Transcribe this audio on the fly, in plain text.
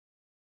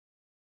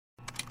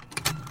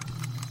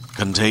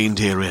Contained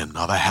herein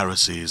are the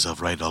heresies of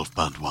Radolf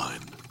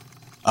Burntwine,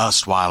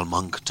 erstwhile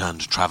monk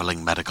turned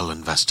traveling medical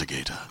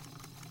investigator.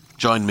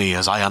 Join me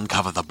as I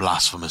uncover the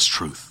blasphemous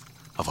truth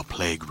of a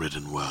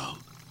plague-ridden world,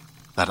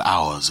 that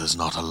ours is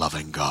not a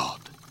loving God,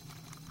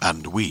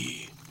 and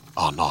we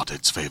are not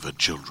its favored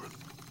children.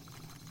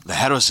 The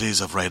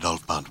heresies of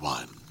Radolf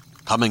Burntwine,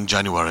 coming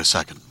January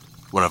 2nd,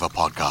 wherever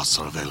podcasts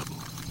are available.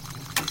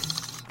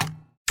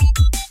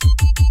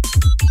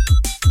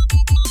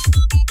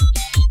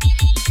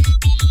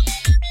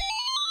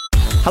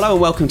 Hello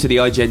and welcome to the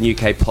IGN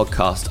UK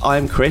podcast. I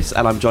am Chris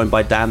and I'm joined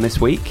by Dan this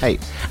week. Hey.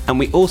 And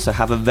we also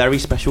have a very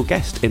special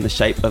guest in the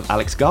shape of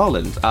Alex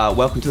Garland.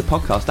 Welcome to the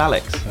podcast,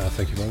 Alex.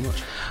 Thank you very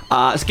much.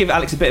 Let's give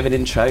Alex a bit of an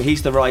intro.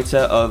 He's the writer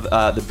of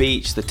The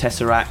Beach, The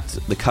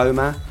Tesseract, The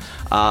Coma.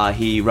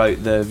 He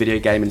wrote the video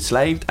game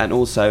Enslaved and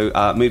also,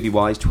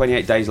 movie-wise,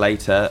 28 Days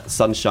Later,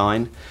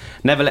 Sunshine,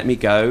 Never Let Me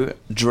Go,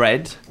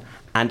 Dread,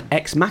 and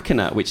Ex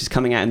Machina, which is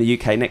coming out in the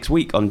UK next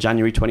week on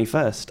January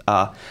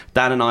 21st.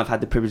 Dan and I have had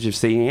the privilege of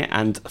seeing it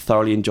and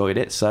thoroughly enjoyed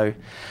it. So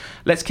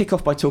let's kick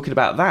off by talking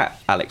about that.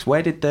 Alex,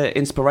 where did the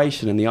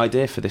inspiration and the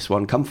idea for this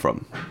one come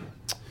from?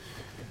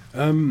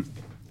 I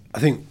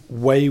think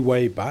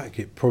way back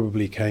it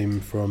probably came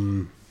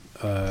from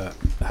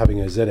having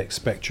a ZX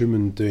Spectrum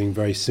and doing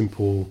very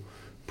simple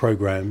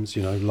programs,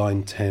 you know,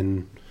 line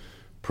 10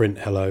 print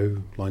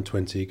hello, line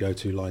 20 go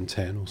to line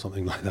 10 or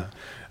something like that,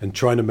 and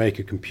trying to make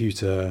a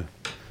computer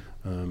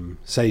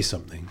say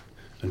something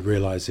and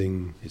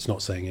realizing it's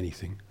not saying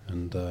anything,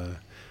 and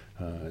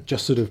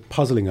just sort of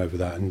puzzling over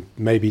that, and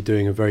maybe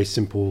doing a very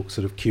simple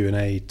sort of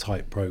Q&A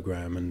type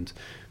program and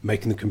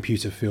making the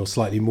computer feel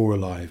slightly more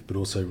alive, but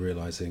also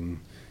realizing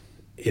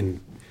it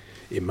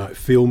might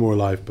feel more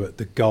alive, but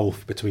the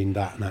gulf between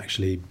that and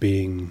actually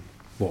being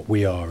what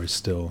we are is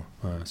still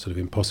sort of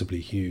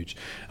impossibly huge.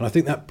 And I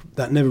think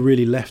that never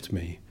really left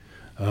me.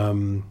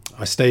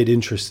 I stayed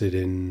interested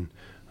in,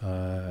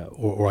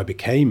 or I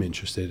became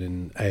interested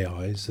in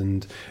AIs.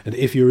 And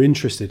if you're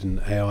interested in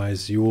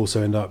AIs, you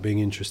also end up being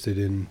interested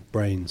in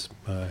brains,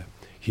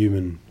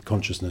 human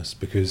consciousness,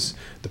 because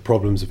the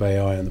problems of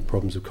AI and the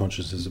problems of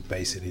consciousness are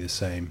basically the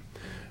same,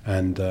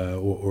 and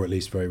or at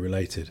least very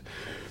related.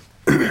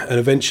 And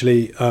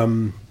eventually,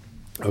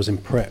 I was in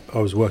prep. I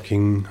was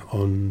working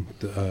on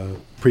the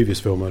previous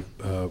film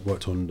I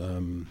worked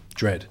on,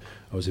 Dread.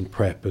 I was in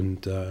prep,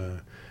 and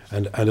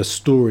a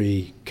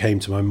story came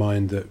to my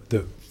mind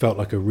that felt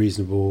like a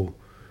reasonable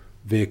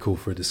vehicle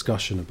for a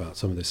discussion about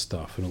some of this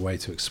stuff and a way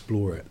to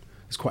explore it.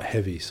 It's quite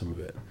heavy, some of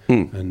it,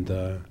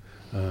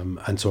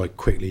 and so I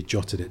quickly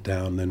jotted it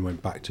down, then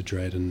went back to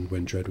Dread, and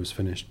when Dread was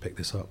finished, picked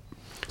this up.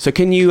 So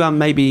can you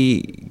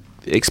maybe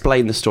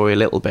explain the story a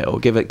little bit, or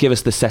give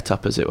us the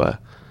setup, as it were?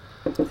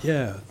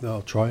 Yeah,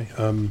 I'll try.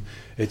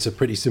 It's a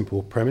pretty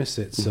simple premise.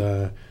 It's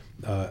a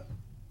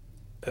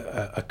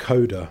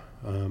coder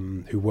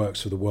who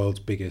works for the world's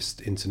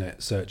biggest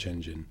internet search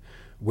engine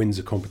wins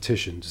a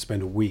competition to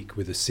spend a week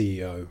with the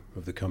CEO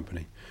of the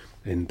company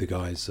in the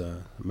guy's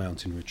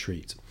mountain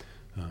retreat,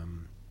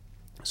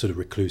 sort of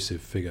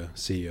reclusive figure,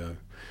 CEO.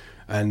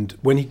 And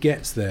when he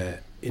gets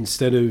there,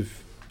 instead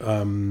of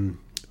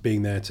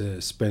being there to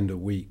spend a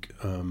week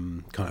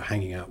kind of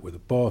hanging out with a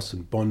boss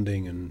and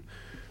bonding and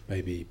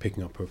maybe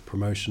picking up a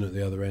promotion at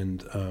the other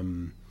end,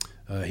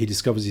 he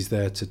discovers he's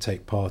there to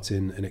take part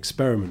in an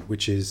experiment,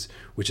 which is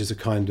a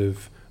kind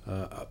of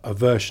a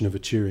version of a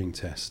Turing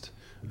test,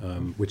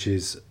 which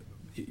is,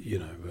 you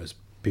know, as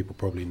people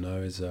probably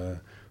know,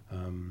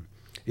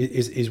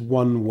 is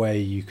one way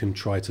you can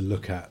try to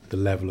look at the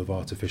level of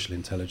artificial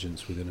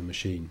intelligence within a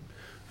machine.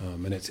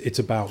 And it's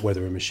about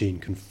whether a machine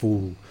can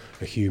fool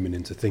a human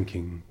into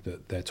thinking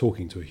that they're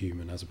talking to a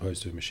human as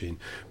opposed to a machine.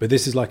 But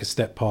this is like a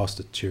step past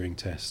a Turing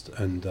test,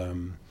 and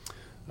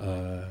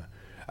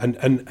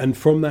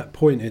from that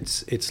point,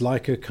 it's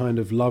like a kind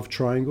of love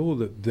triangle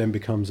that then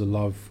becomes a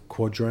love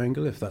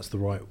quadrangle, if that's the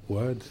right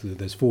word.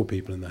 There's 4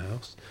 people in the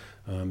house,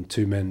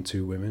 2 men,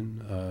 2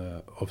 women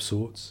of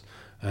sorts,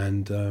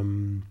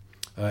 and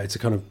it's a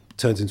kind of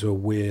turns into a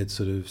weird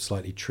sort of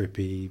slightly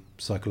trippy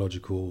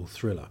psychological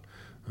thriller.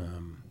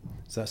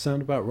 Does that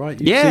sound about right?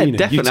 You've seen it,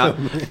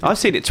 definitely. I've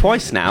seen it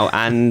twice now,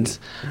 and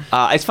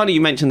it's funny you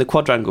mentioned the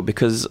quadrangle,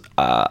 because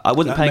I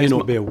wasn't paying. That may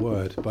not be a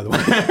word, by the way.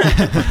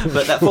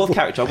 But that 4th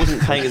character, I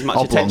wasn't paying as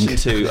much attention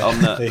to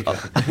on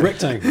the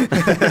rectangle,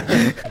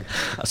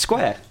 a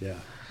square.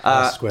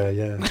 Yeah, square.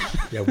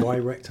 Yeah. Why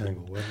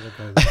rectangle? Where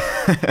did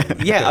I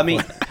go? Yeah, I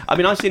mean,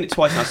 I've seen it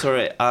twice. And I saw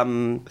it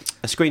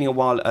a screening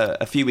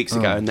a few weeks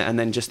ago, and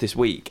then just this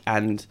week,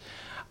 and.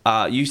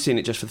 You've seen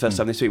it just for the first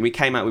time this week. We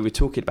came out, we were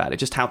talking about it,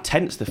 just how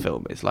tense the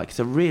film is. Like, it's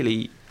a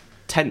really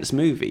tense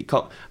movie.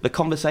 The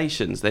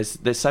conversations,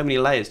 there's so many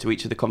layers to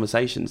each of the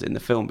conversations in the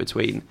film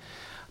between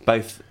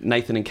both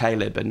Nathan and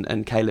Caleb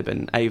and Caleb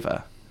and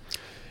Ava.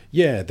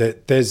 Yeah,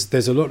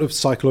 there's a lot of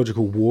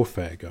psychological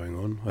warfare going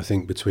on, I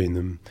think, between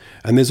them.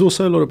 And there's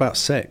also a lot about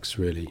sex,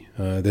 really.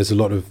 There's a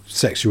lot of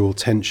sexual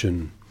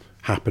tension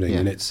happening,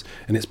 and it's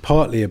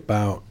partly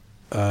about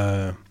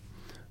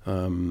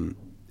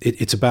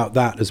it's about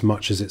that as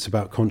much as it's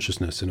about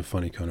consciousness in a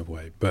funny kind of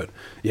way. But,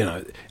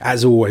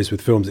 as always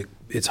with films,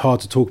 it's hard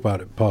to talk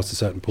about it past a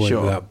certain point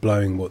without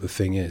blowing what the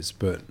thing is.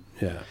 But,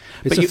 yeah.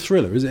 It's a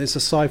thriller, isn't it? It's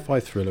a sci-fi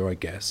thriller, I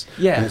guess.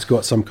 Yeah. And it's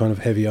got some kind of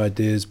heavy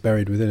ideas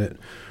buried within it,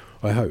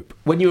 I hope.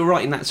 When you were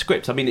writing that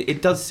script, I mean,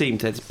 it does seem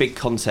to, it's a big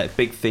concept,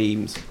 big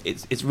themes.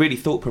 It's really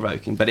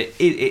thought-provoking, but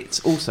it's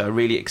also a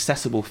really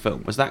accessible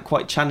film. Was that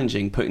quite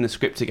challenging, putting the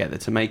script together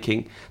to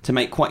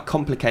make quite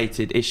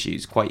complicated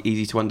issues quite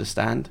easy to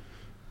understand?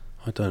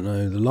 I don't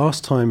know. The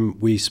last time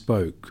we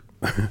spoke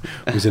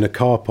was in a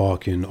car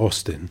park in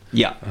Austin.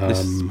 Yeah.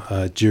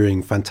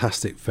 During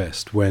Fantastic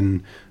Fest,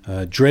 when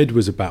Dread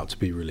was about to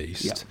be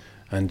released. Yeah.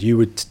 And you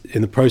were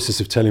in the process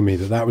of telling me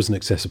that was an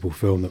accessible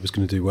film that was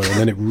going to do well, and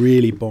then it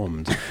really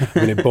bombed.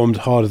 It bombed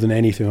harder than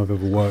anything I've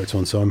ever worked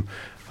on. So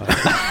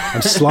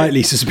I'm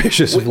slightly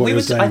suspicious of what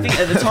you're saying. I think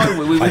at the time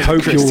we were. I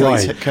hope you're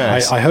right.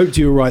 I hoped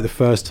you were right the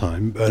first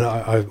time, but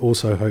I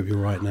also hope you're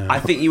right now. I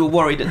think you were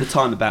worried at the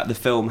time about the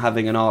film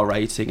having an R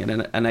rating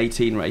and an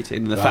 18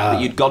 rating, and the fact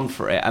that you'd gone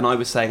for it. And I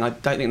was saying I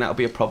don't think that'll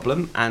be a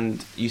problem,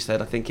 and you said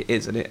I think it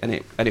is, and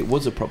it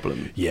was a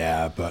problem.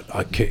 Yeah, but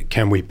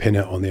can we pin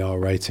it on the R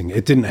rating?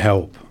 It didn't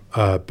help,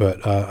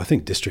 but I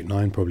think District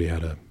 9 probably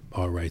had a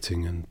R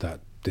rating, and that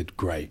did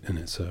great, and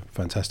it's a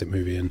fantastic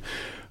movie. And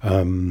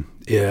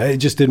it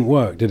just didn't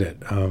work, did it?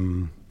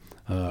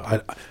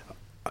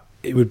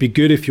 It would be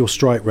good if your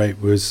strike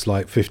rate was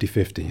like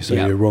 50-50, so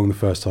you're wrong the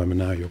first time and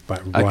now you're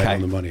back right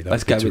on the money.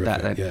 Let's go with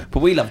that then. Yeah.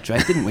 But we loved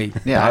Dread, didn't we?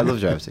 Yeah, I love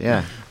Dread. Yeah,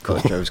 of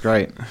course, Dread was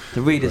great.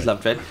 The readers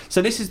loved Dread.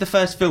 So this is the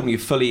first film you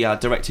fully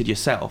directed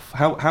yourself.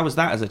 How was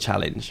that as a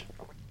challenge?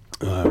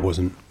 It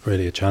wasn't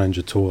really a challenge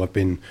at all. I've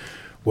been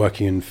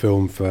working in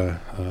film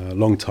for a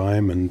long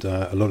time, and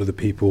a lot of the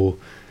people...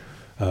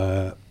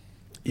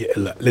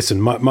 listen,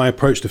 my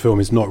approach to film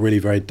is not really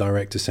very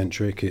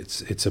director-centric.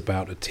 It's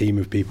about a team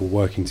of people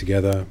working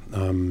together.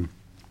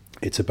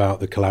 It's about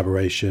the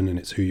collaboration, and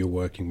it's who you're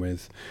working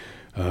with.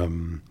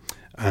 And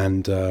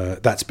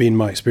that's been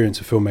my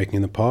experience of filmmaking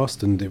in the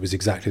past, and it was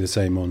exactly the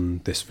same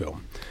on this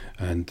film.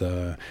 And,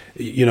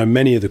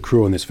 many of the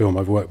crew on this film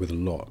I've worked with a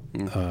lot.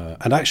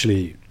 And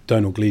actually,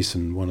 Donald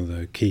Gleason, one of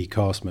the key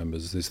cast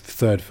members, this is the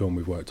third film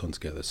we've worked on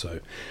together. So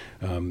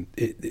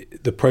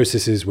the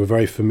processes were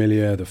very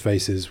familiar, the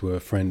faces were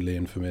friendly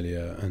and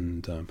familiar,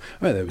 and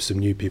there were some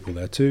new people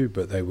there too,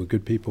 but they were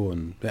good people,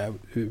 and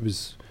it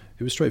was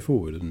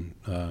straightforward. And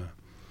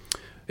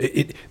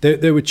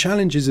there were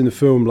challenges in the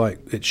film, like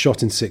it's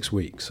shot in 6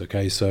 weeks,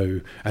 okay?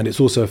 So, and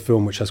it's also a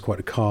film which has quite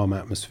a calm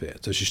atmosphere.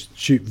 So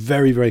shoot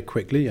very, very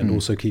quickly and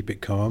also keep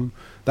it calm.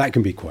 That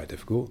can be quite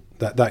difficult.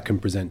 That can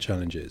present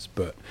challenges,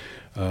 but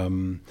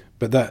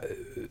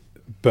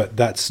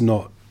that's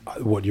not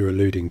what you're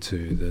alluding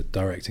to. The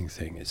directing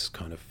thing is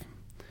kind of,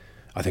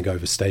 I think,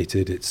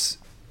 overstated. It's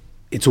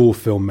all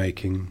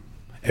filmmaking.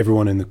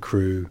 Everyone in the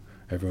crew,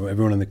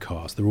 everyone in the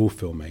cast, they're all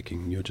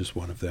filmmaking. You're just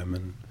one of them,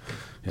 and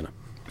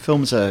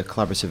Film's a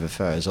collaborative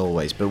affair as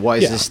always, but why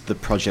is this the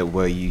project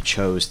where you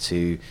chose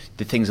to?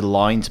 Did things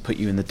align to put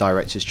you in the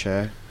director's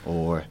chair,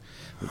 or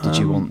did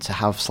you want to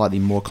have slightly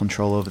more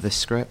control over this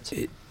script?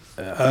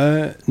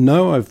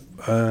 No,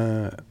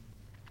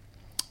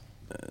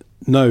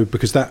 no,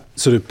 because that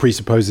sort of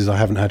presupposes I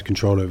haven't had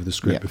control over the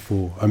script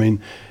before. I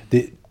mean,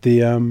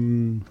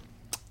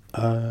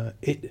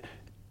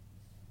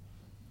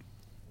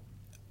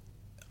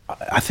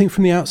 I think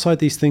from the outside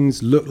these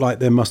things look like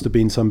there must have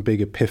been some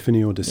big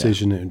epiphany or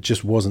decision. It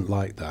just wasn't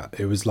like that.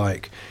 It was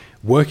like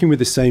working with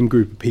the same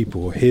group of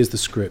people. Here's the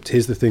script.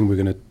 Here's the thing we're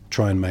going to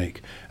try and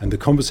make. And the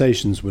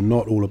conversations were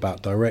not all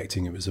about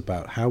directing. It was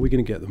about how are we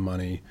going to get the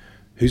money?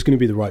 Who's going to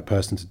be the right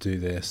person to do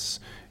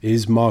this?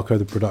 Is Marco,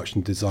 the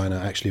production designer,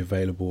 actually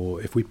available?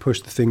 If we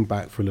push the thing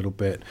back for a little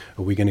bit,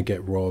 are we going to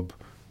get Rob?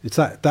 It's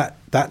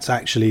that's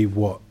actually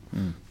what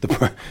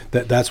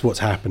that's what's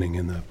happening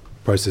in the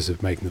process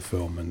of making the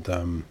film, and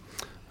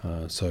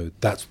so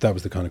that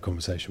was the kind of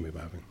conversation we were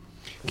having.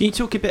 Can you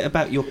talk a bit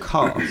about your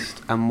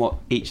cast and what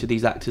each of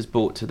these actors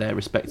brought to their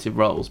respective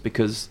roles?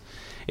 Because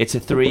it's a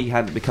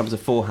three-hand that becomes a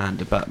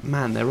four-hander, but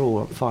man, they're all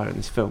on fire in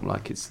this film.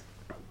 Like it's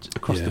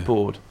across the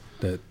board.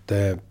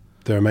 They're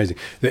amazing.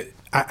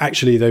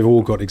 Actually, they've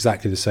all got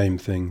exactly the same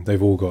thing.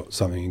 They've all got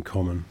something in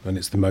common, and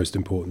it's the most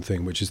important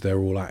thing, which is they're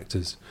all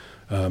actors.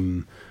 The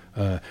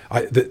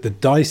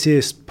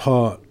diciest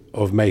part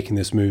of making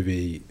this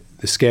movie,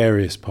 the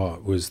scariest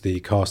part, was the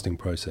casting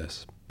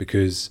process,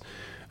 because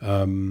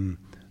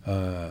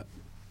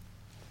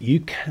you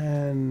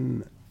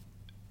can,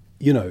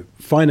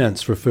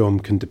 finance for a film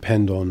can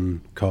depend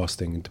on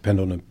casting and depend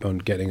on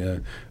getting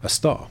a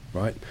star,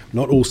 right?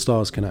 Not all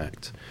stars can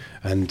act,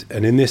 and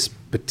in this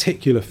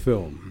particular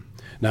film,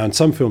 now in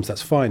some films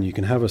that's fine. You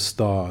can have a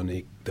star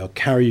and they'll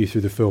carry you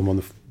through the film on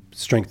the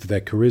strength of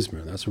their charisma,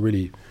 and that's a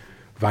really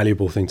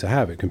valuable thing to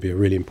have. It can be a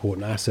really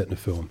important asset in a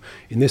film.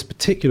 In this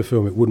particular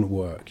film, it wouldn't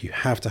work. You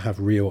have to have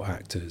real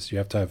actors. You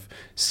have to have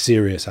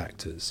serious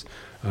actors.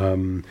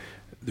 The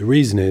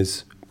reason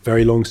is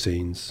very long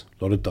scenes,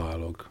 a lot of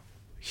dialogue.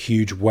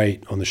 huge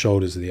weight on the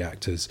shoulders of the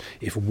actors.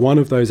 If one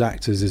of those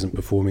actors isn't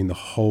performing, the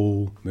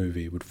whole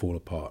movie would fall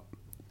apart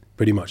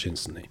pretty much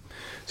instantly.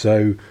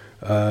 So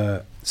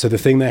the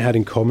thing they had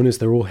in common is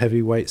they're all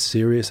heavyweight,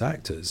 serious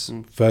actors,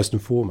 first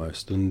and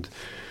foremost. And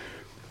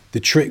the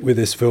trick with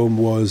this film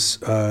was,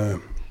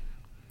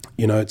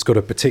 it's got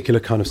a particular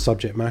kind of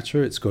subject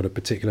matter. It's got a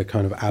particular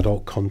kind of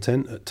adult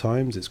content at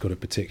times. It's got a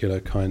particular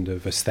kind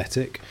of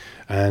aesthetic.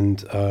 And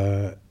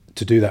to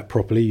do that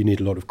properly, you need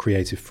a lot of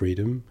creative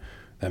freedom.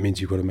 That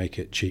means you've got to make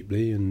it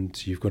cheaply,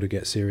 and you've got to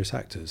get serious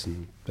actors.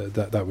 And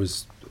that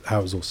was how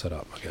it was all set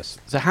up, I guess.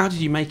 So how did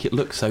you make it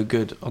look so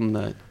good on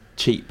the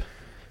cheap,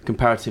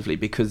 comparatively?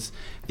 Because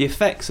the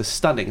effects are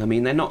stunning. I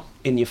mean, they're not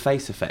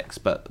in-your-face effects,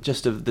 but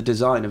just the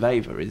design of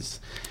Ava is,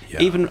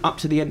 even up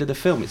to the end of the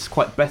film, it's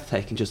quite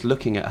breathtaking just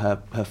looking at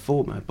her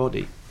form, her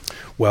body.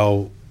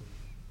 Well,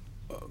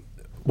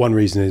 one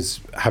reason is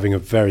having a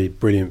very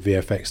brilliant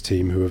VFX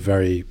team who are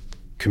very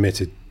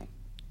committed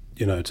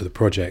to the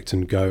project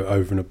and go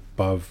over and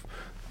above,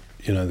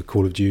 the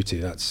Call of Duty.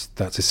 That's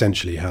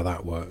essentially how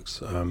that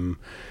works.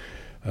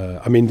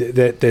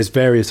 There's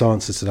various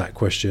answers to that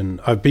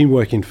question. I've been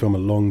working film a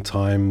long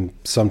time,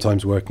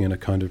 sometimes working in a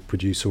kind of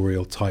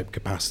producerial type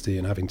capacity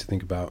and having to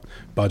think about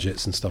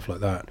budgets and stuff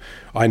like that.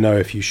 I know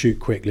if you shoot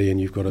quickly and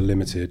you've got a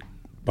limited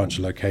bunch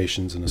of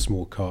locations and a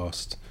small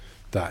cast,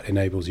 that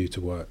enables you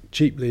to work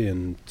cheaply,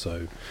 and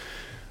so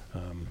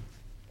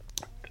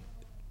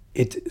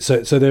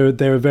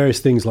there are various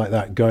things like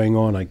that going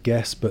on, I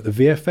guess. But the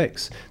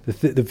VFX, the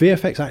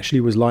VFX actually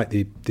was like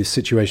the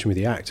situation with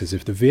the actors.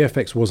 If the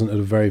VFX wasn't at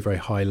a very, very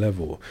high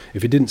level,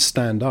 if it didn't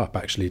stand up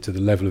actually to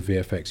the level of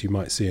VFX you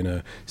might see in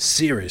a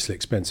seriously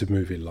expensive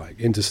movie like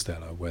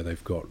Interstellar, where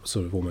they've got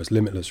sort of almost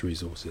limitless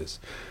resources,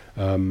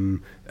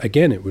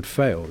 again, it would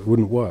fail. It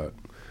wouldn't work.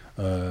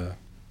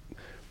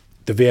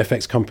 The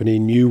VFX company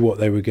knew what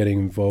they were getting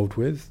involved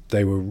with.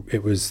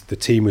 The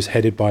team was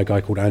headed by a guy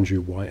called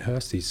Andrew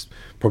Whitehurst. He's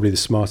probably the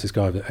smartest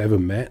guy I've ever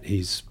met.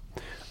 He's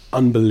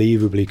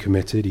unbelievably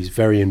committed. He's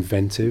very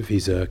inventive.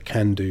 He's a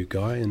can-do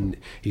guy, and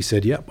he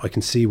said, "Yep, I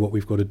can see what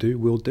we've got to do.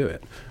 We'll do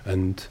it."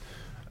 And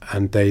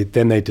they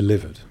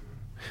delivered.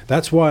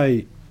 That's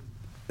why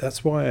I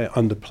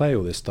underplay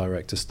all this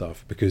director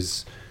stuff,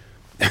 because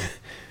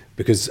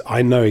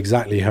I know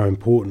exactly how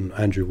important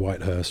Andrew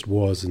Whitehurst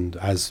was, and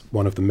as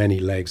one of the many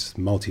legs,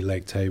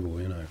 multi-leg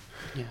table,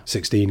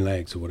 16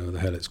 legs or whatever the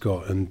hell it's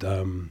got, and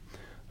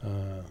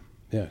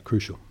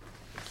crucial.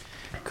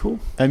 Cool.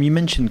 You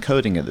mentioned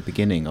coding at the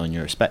beginning on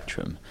your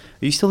Spectrum.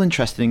 Are you still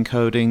interested in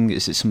coding?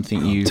 Is it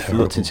something you've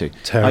looked into?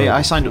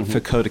 I signed up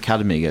for Code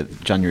Academy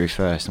at January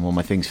 1st, and one of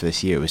my things for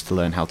this year was to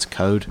learn how to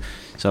code.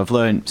 So I've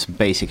learned some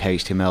basic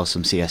HTML,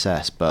 some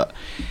CSS, but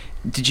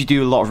did you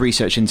do a lot of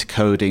research into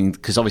coding?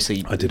 Because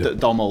obviously,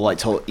 Dom will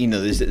told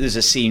there's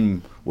a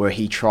scene where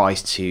he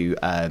tries to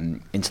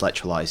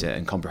intellectualize it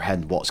and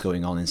comprehend what's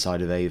going on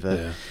inside of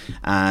Ava,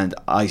 and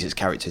Isaac's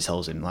character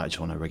tells him, I just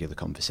want a regular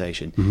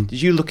conversation. Mm-hmm.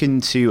 Did you look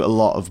into a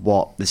lot of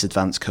what this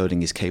advanced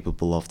coding is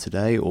capable of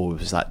today, or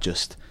was that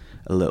just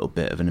a little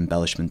bit of an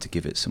embellishment to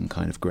give it some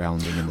kind of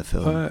grounding in the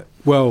film?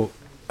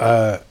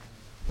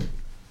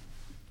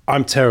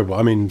 I'm terrible.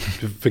 I mean,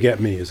 forget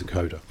me as a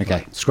coder. Okay.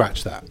 Right?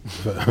 Scratch that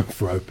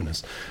for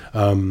openness.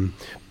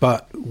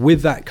 But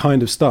with that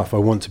kind of stuff, I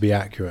want to be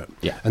accurate.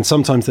 Yeah. And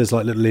sometimes there's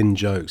little in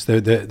jokes.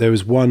 There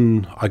was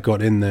one I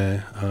got in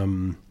there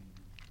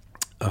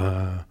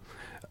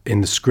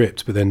in the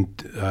script, but then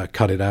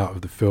cut it out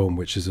of the film,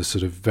 which is a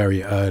sort of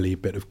very early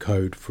bit of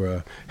code for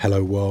a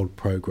Hello World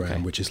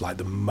program, which is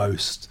the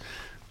most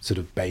sort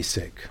of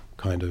basic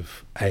kind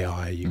of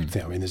AI you could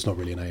think. I mean, there's not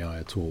really an AI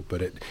at all,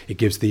 but it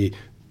gives the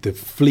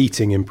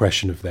fleeting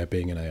impression of there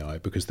being an AI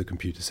because the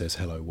computer says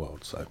 "Hello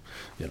World." So,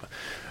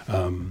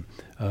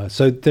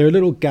 so there are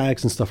little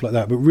gags and stuff like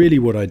that. But really,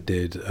 what I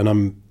did,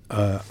 and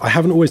I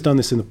haven't always done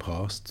this in the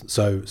past.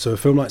 So a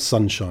film like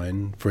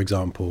Sunshine, for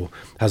example,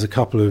 has a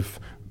couple of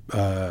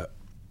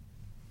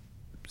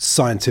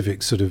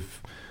scientific sort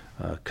of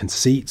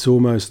conceits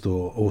almost,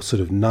 or sort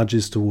of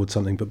nudges towards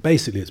something. But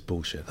basically, it's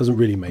bullshit. It doesn't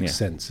really make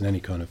sense in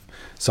any kind of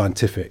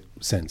scientific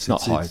sense.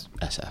 Not high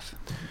SF.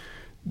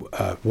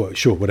 Well,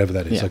 sure, whatever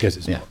that is. I guess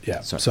it's not.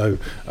 Yeah. Sorry. So,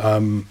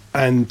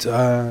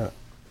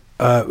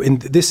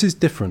 this is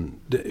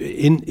different.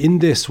 In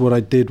this, what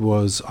I did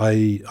was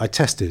I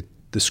tested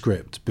the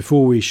script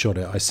before we shot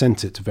it. I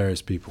sent it to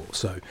various people.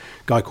 So, a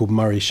guy called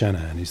Murray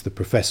Shanahan, he's the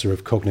professor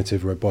of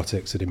cognitive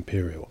robotics at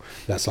Imperial.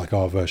 That's like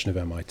our version of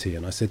MIT.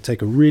 And I said,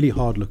 take a really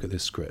hard look at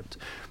this script.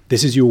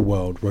 This is your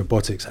world: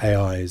 robotics,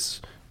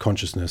 AIs,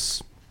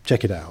 consciousness.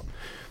 Check it out.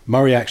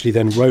 Murray actually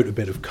then wrote a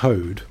bit of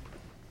code,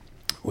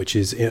 which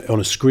is on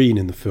a screen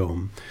in the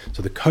film.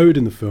 So the code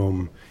in the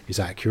film is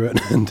accurate,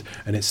 and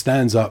it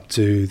stands up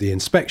to the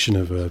inspection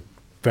of a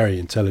very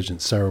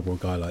intelligent cerebral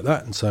guy like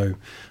that. And so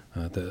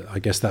I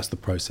guess that's the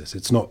process.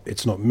 It's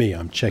not me.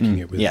 I'm checking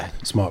it with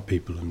smart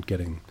people and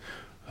getting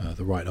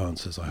the right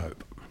answers, I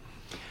hope.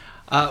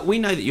 We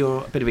know that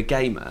you're a bit of a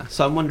gamer,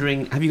 so I'm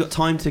wondering, have you got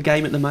time to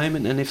game at the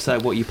moment? And if so,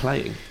 what are you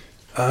playing?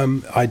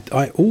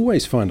 I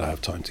always find I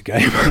have time to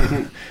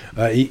game,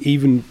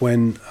 even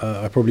when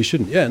I probably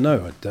shouldn't. Yeah,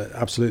 no,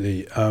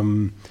 absolutely.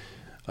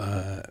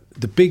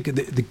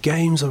 The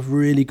games I've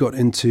really got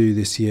into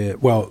this year.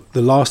 Well,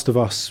 The Last of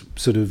Us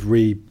sort of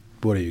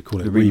what do you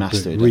call it?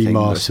 Remastered,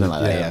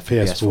 like that,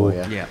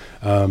 PS4.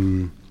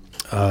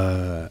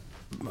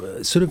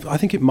 Sort of, I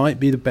think it might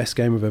be the best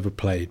game I've ever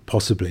played.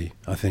 Possibly,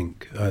 I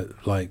think. I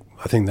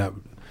think that.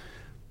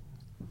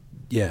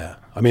 Yeah,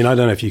 I mean, I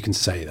don't know if you can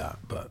say that,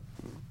 but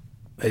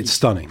it's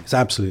stunning. It's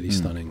absolutely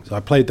stunning. So I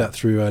played that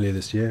through earlier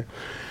this year.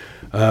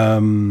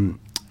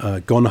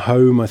 Gone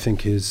Home, I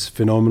think, is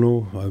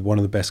phenomenal. One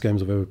of the best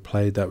games I've ever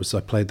played. I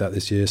played that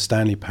this year.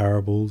 Stanley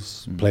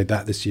Parables, played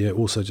that this year.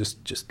 Also,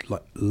 just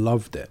like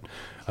loved it.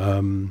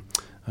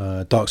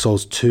 Dark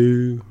Souls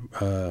 2,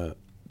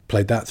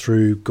 played that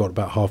through. Got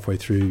about halfway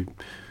through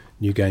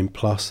New Game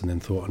Plus, and then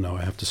thought, no,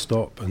 I have to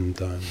stop.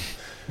 And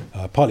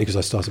partly because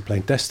I started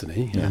playing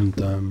Destiny,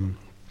 and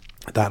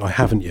that I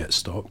haven't yet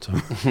stopped.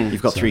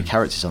 You've got 3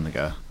 characters on the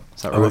go.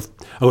 Is that right?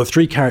 I've got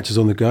 3 characters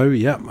on the go.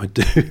 Yeah, I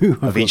do.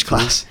 Of each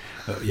class?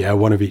 Yeah,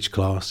 one of each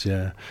class,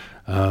 yeah.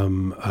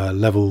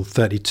 Level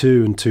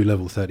 32 and 2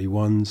 level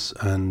 31s,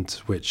 and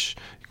which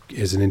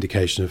is an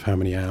indication of how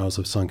many hours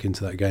I've sunk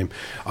into that game.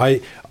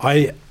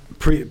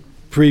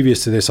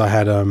 Previous to this, I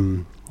had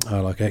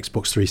like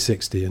Xbox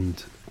 360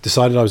 and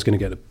decided I was going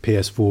to get a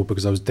PS4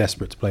 because I was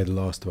desperate to play The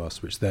Last of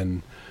Us, which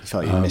then... You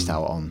felt you missed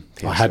out on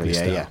PS4. I had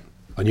missed out. Yeah.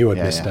 I knew I'd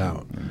missed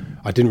out.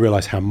 I didn't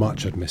realise how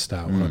much I'd missed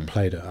out when I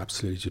played it.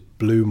 Absolutely just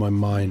blew my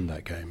mind,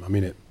 that game. I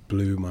mean, it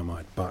blew my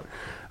mind. But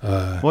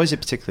what is it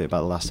particularly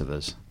about The Last of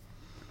Us?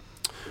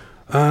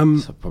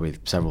 So probably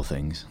several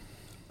things.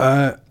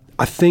 I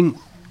think,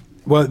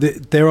 well,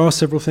 there are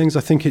several things.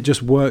 I think it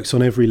just works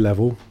on every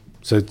level.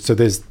 So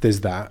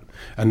there's that.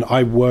 And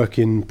I work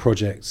in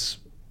projects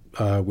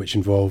which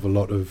involve a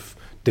lot of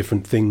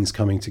different things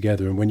coming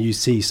together. And when you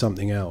see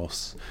something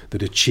else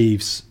that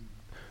achieves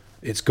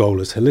its goal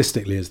as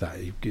holistically as that,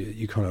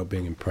 you can't help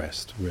being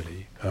impressed,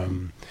 really.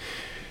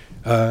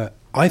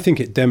 I think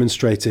it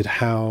demonstrated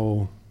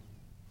how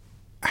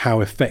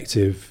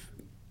effective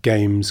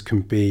games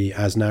can be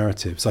as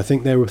narratives. I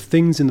think there were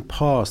things in the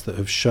past that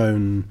have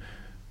shown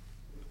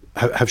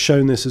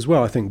this as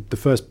well. I think the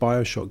first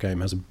BioShock game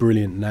has a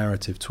brilliant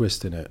narrative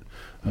twist in it.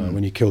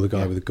 When you kill the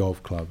guy with a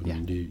golf club,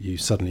 and you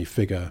suddenly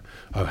figure,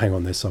 oh, hang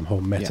on, there's some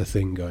whole meta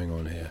thing going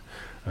on here.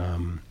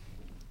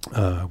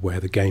 Where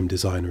the game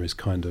designer is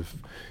kind of,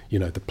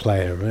 the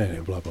player,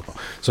 blah, blah, blah.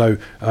 So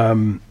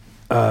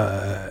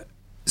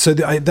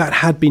that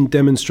had been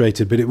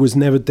demonstrated, but it was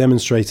never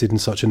demonstrated in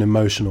such an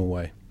emotional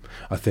way,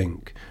 I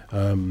think.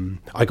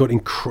 I got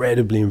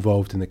incredibly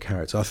involved in the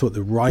character. I thought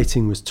the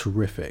writing was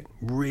terrific,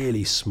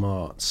 really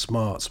smart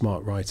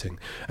writing,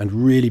 and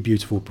really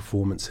beautiful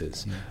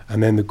performances.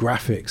 And then the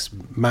graphics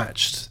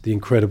matched the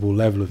incredible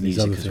level of these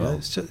other things. Well.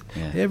 It's just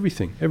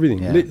everything,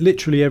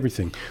 literally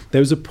everything. There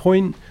was a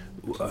point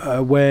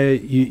where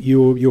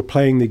you're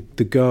playing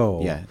the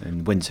girl. Yeah,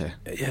 in winter.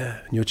 Yeah,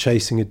 and you're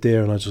chasing a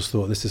deer, and I just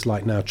thought, this is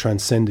like now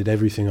transcended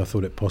everything I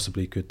thought it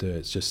possibly could do.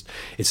 It's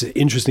an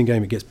interesting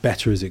game. It gets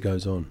better as it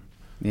goes on.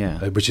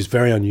 Yeah, which is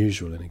very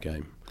unusual in a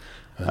game.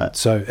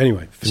 So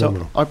anyway,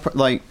 phenomenal.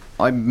 So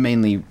I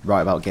mainly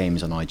write about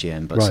games on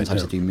IGN, but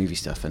sometimes I do movie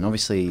stuff. And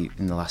obviously,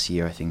 in the last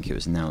year, I think it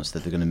was announced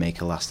that they're going to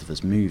make a Last of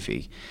Us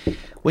movie.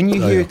 When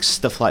you hear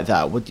stuff like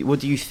that, what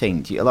do you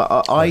think?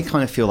 I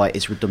kind of feel like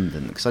it's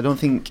redundant, because I don't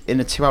think in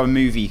a 2-hour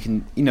movie you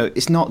can,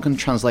 it's not going to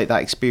translate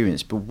that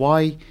experience. But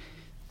why?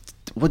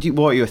 What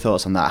are your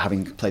thoughts on that,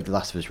 having played The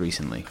Last of Us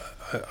recently?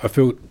 I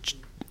feel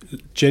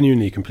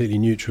genuinely completely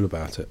neutral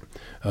about it.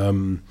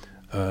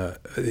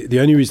 The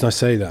only reason I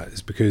say that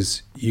is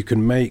because you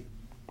can make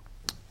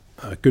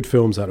good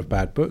films out of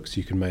bad books.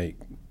 You can make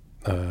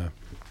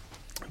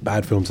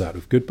bad films out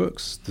of good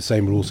books. The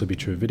same will also be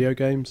true of video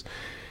games.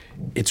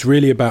 It's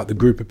really about the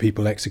group of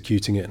people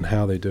executing it and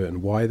how they do it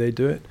and why they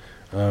do it.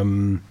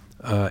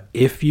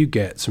 If you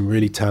get some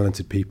really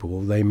talented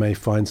people, they may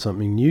find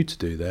something new to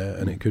do there,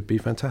 and it could be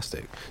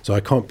fantastic. So I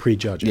can't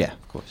prejudge it. Yeah,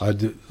 of course.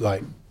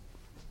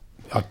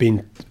 I've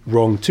been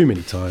wrong too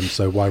many times,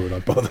 so why would I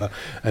bother?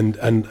 And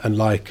I don't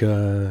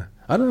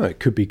know, it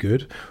could be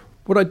good.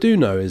 What I do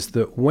know is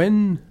that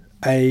when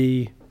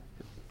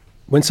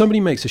somebody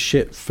makes a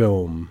shit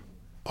film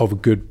of a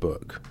good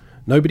book,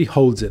 nobody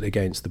holds it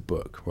against the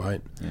book,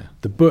 right? Yeah.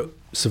 The book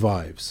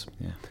survives.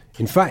 Yeah.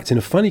 In fact, in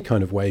a funny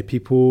kind of way,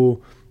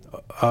 people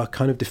are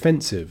kind of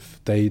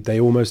defensive. They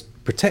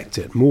almost protect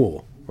it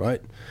more,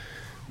 right?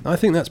 I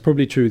think that's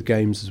probably true with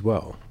games as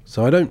well.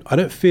 So I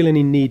don't feel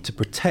any need to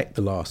protect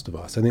The Last of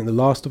Us. I think The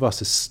Last of Us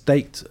has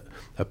staked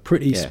a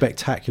pretty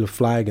spectacular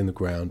flag in the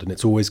ground, and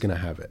it's always going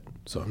to have it.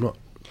 So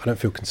I don't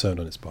feel concerned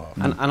on its behalf.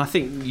 And I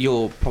think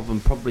your problem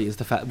probably is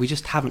the fact that we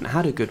just haven't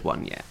had a good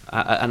one yet.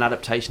 An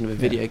adaptation of a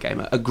video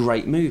game, a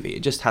great movie.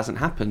 It just hasn't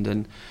happened,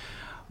 and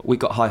we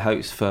got high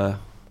hopes for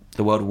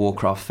the World of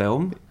Warcraft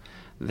film.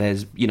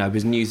 There's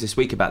news this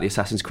week about the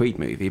Assassin's Creed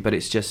movie, but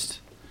it's just,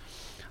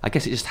 I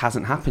guess it just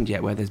hasn't happened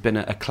yet, where there's been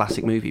a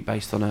classic movie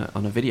based on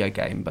a video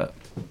game. But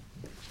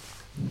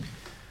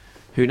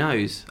Who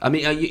knows? I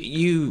mean,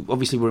 you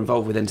obviously were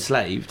involved with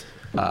Enslaved,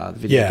 the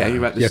video game.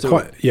 You wrote the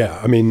story.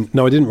 I mean,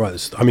 no, I didn't write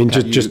this. I mean,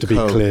 just to be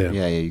clear.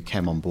 Yeah, you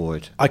came on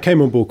board. I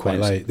came on board quite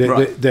late.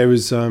 There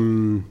was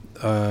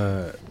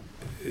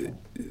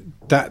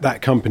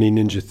that company,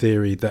 Ninja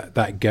Theory,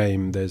 that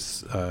game.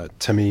 There's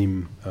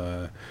Tamim,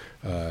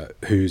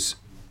 who's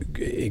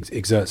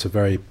exerts a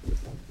very,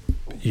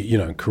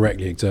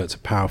 correctly exerts a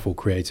powerful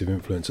creative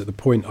influence. At the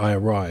point I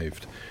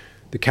arrived,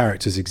 the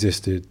characters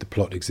existed, the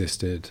plot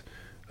existed,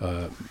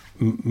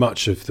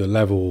 much of the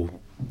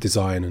level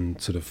design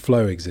and sort of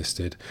flow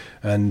existed,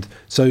 and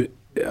so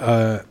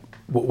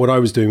what I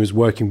was doing was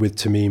working with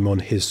Tamim on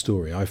his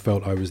story. I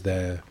felt I was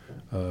there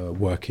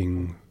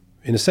working,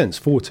 in a sense,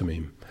 for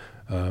Tamim,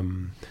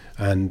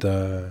 and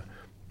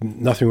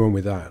nothing wrong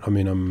with that. I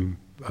mean,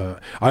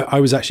 I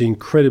was actually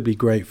incredibly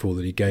grateful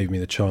that he gave me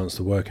the chance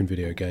to work in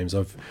video games.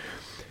 I've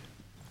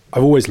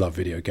always loved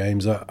video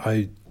games.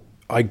 I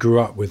grew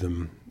up with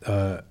them.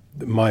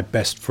 My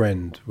best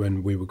friend,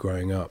 when we were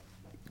growing up,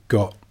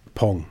 got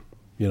Pong.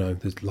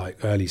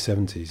 Like early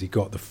 70s. He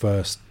got the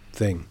first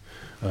thing,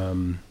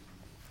 and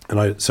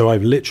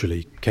I've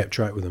literally kept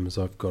track with them as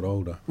I've got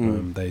older.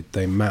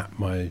 They map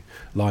my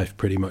life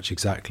pretty much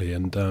exactly,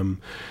 and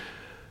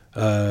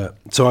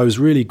so I was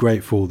really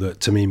grateful that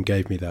Tamim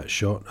gave me that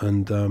shot,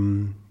 and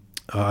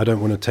I don't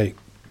want to take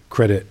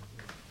credit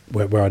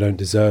where I don't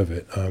deserve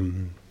it.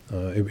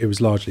 It was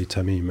largely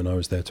Tamim, and I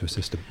was there to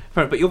assist him.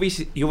 Right, but you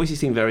obviously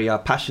seem very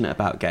passionate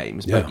about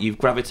games, but you've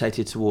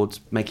gravitated towards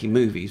making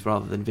movies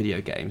rather than video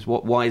games.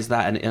 Why is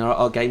that? And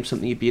are games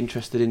something you'd be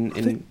interested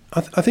in?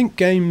 I think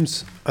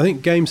games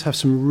have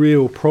some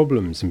real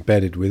problems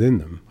embedded within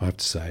them, I have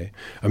to say.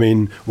 I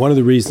mean, one of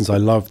the reasons I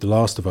love The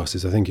Last of Us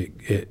is I think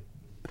it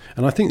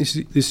and I think this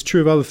is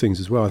true of other things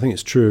as well. I think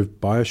it's true of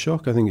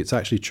BioShock. I think it's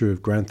actually true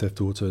of Grand Theft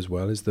Auto as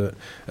well, is that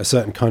a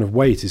certain kind of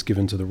weight is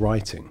given to the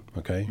writing,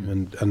 okay?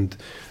 And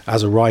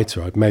as a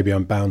writer, maybe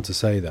I'm bound to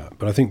say that,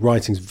 but I think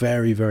writing's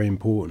very, very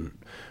important.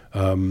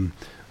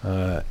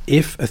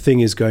 If a thing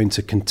is going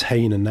to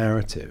contain a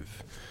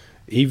narrative,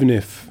 even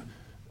if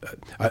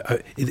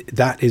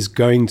that is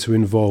going to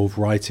involve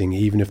writing,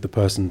 even if the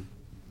person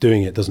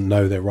doing it doesn't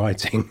know they're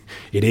writing,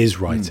 it is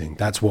writing.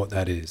 That's what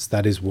that is.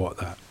 That is what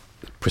that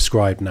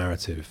prescribed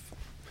narrative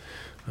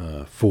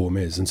form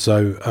is. And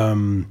so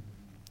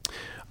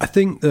I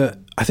think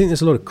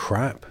there's a lot of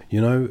crap,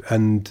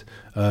 and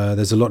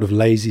there's a lot of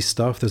lazy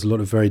stuff. There's a lot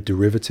of very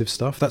derivative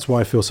stuff. That's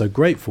why I feel so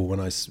grateful when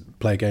I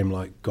play a game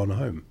like Gone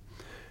Home,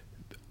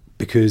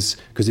 because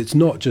it's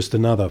not just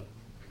another.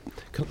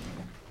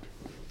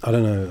 I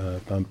don't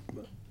know.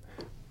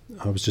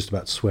 I was just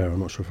about to swear. I'm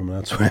not sure if I'm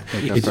allowed to swear.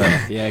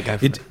 Go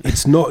for it.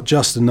 It's not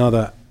just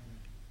another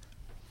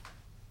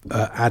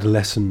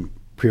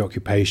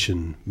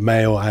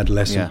male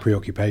adolescent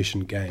preoccupation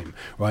game,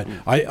 right?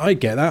 I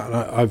get that.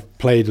 I've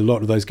played a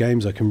lot of those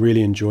games. I can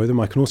really enjoy them.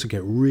 I can also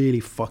get really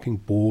fucking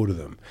bored of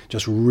them,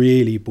 just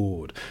really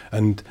bored.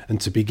 And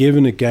to be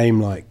given a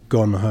game like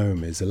Gone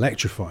Home is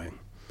electrifying.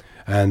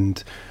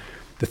 And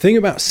the thing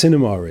about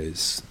cinema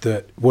is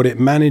that what it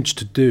managed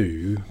to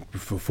do,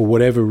 for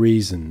whatever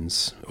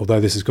reasons, although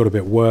this has got a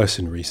bit worse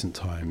in recent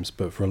times,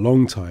 but for a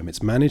long time,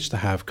 it's managed to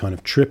have kind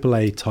of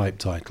AAA type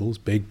titles,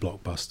 big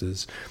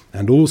blockbusters,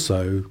 and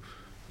also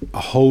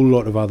a whole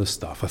lot of other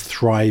stuff, a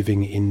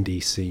thriving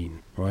indie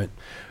scene, right?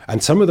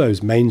 And some of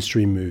those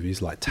mainstream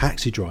movies, like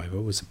Taxi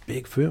Driver, was a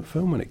big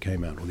film when it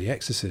came out, or The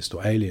Exorcist,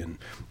 or Alien.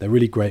 They're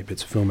really great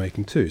bits of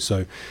filmmaking too.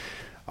 So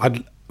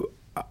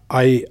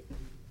I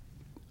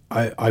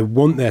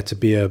want there to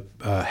be a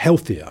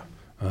healthier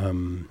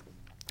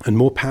and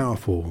more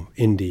powerful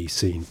indie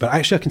scene. But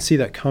actually I can see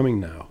that coming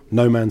now.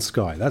 No Man's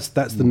Sky. That's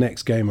the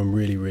next game I'm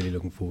really, really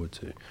looking forward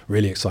to.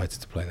 Really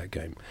excited to play that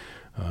game.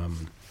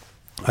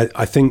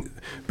 I think,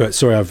 but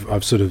sorry,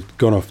 I've sort of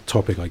gone off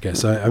topic, I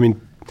guess. I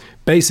mean,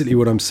 basically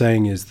what I'm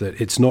saying is that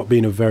it's not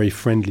been a very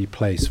friendly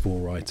place for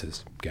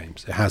writers'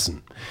 games. It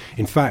hasn't.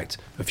 In fact,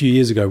 a few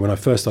years ago when I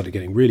first started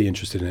getting really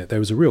interested in it, there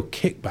was a real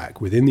kickback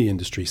within the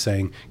industry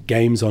saying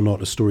games are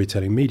not a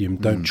storytelling medium.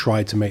 Don't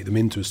try to make them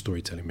into a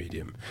storytelling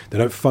medium. They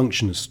don't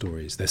function as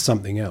stories. They're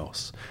something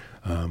else.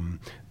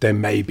 There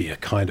may be a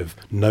kind of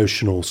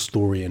notional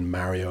story in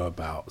Mario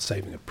about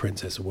saving a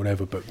princess or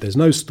whatever, but there's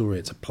no story.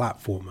 It's a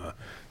platformer.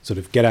 Sort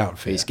of get out.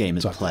 This game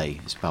is play.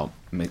 It's about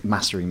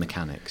mastering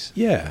mechanics.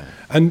 Yeah,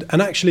 and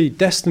actually,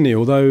 Destiny,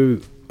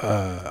 although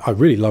I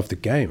really love the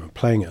game, I'm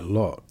playing it a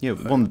lot. Yeah,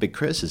 one of the big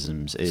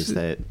criticisms is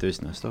that there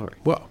is no story.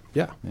 Well,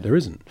 yeah. There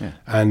isn't. Yeah.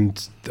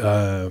 And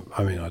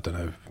I mean, I don't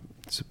know.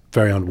 It's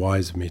very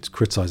unwise of me to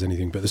criticize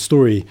anything, but the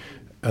story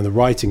and the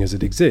writing as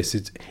it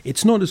exists,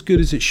 it's not as good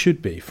as it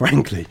should be,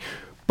 frankly.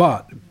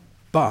 But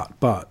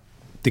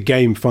the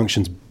game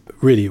functions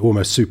really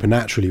almost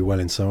supernaturally well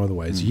in some other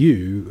ways.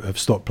 You have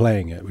stopped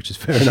playing it, which is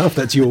fair enough.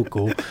 That's your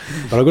call. But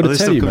I've got to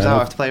tell you, man. I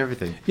have to play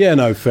everything. Yeah,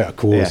 no, fair, of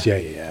course. Yeah.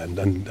 And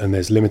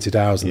there's limited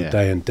hours in the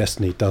day, and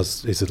Destiny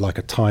is like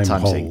a time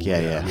hole. Sink.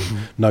 Yeah.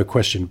 No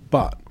question.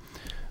 But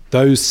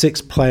those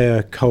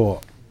 6-player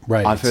co-op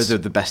raids, I've heard they're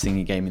the best thing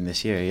in gaming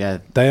this year. Yeah,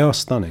 they are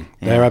stunning.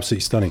 They're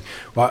absolutely stunning.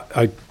 Well,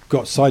 I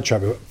got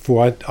sidetracked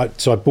before.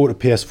 So I bought a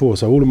PS4,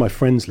 so all of my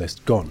friends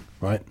list gone,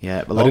 right?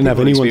 Yeah, but I didn't have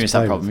anyone to experience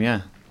play that problem. with.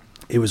 Yeah,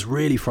 It was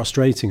really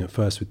frustrating at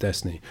first with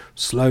Destiny.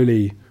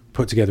 Slowly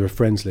put together a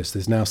friends list.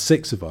 There's now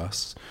 6 of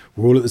us.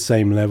 We're all at the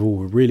same level.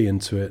 We're really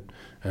into it,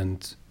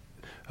 and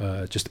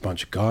just a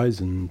bunch of guys.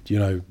 And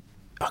I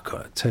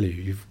gotta tell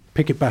you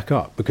pick it back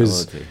up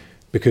because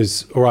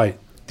all right,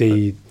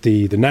 the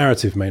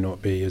narrative may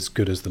not be as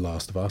good as The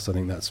Last of Us. I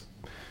think that's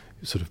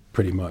sort of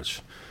pretty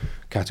much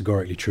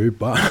categorically true,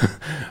 but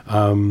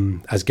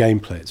as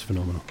gameplay, it's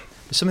phenomenal.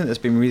 Something that's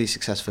been really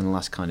successful in the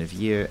last kind of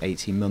year,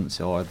 18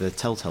 months, are the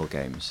Telltale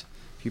games.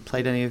 Have you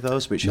played any of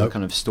those, which are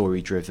kind of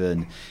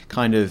story-driven,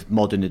 kind of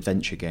modern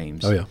adventure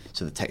games? Oh, yeah.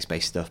 So the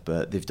text-based stuff,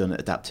 but they've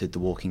adapted The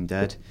Walking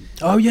Dead.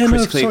 Oh, yeah,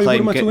 Critically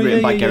acclaimed,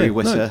 written by Gary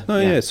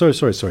Whitta.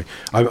 Sorry.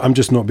 I'm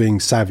just not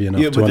being savvy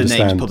enough to with understand.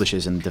 the names,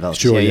 publishers and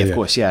developers. Sure, of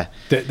course, yeah.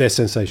 They're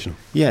sensational.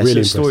 Yeah,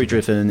 really so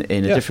story-driven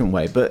in a different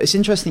way. But it's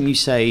interesting you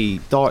say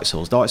Dark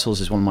Souls. Dark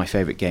Souls is one of my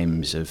favourite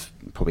games of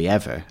probably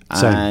ever.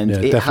 Same, and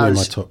definitely in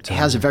my top 10. It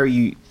has a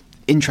very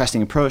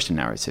interesting approach to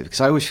narrative,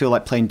 because I always feel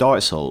like playing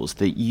Dark Souls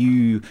that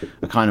you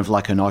are kind of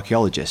like an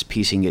archaeologist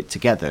piecing it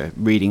together,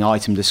 reading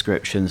item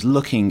descriptions,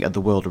 looking at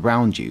the world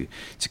around you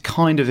to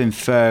kind of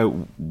infer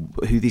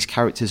who these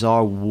characters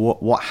are,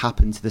 what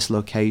happened to this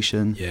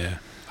location.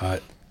 I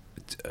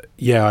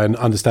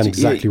understand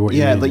exactly what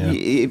you mean.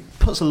 It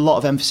puts a lot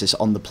of emphasis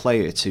on the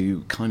player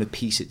to kind of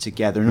piece it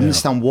together and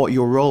understand what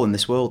your role in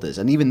this world is.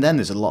 And even then,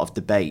 there's a lot of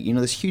debate.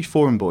 There's huge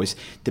forum boys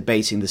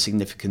debating the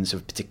significance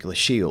of a particular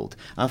shield.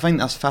 And I think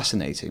that's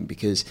fascinating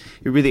because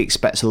it really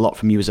expects a lot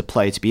from you as a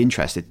player to be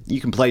interested. You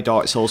can play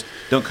Dark Souls,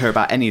 don't care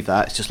about any of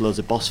that. It's just loads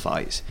of boss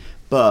fights.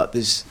 But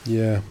there's,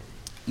 you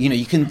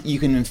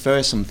can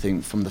infer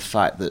something from the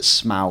fact that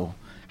Smaug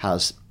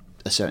has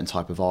a certain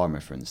type of armor,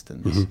 for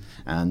instance,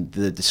 and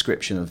the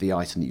description of the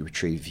item that you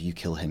retrieve, you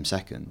kill him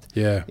second.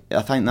 I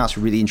think that's a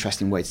really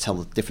interesting way to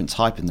tell a different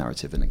type of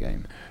narrative in a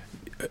game.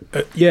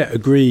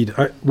 Agreed.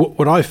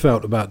 What I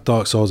felt about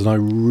Dark Souls, and I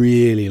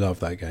really love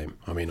that game.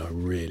 I mean, I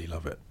really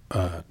love it.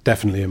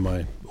 Definitely in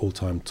my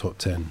all-time top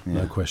 10,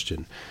 no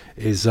question.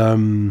 Is as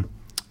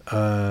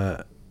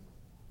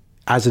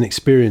an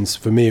experience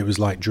for me, it was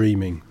like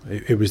dreaming.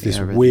 It was this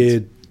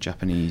weird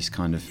Japanese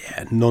kind of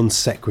non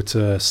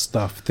sequitur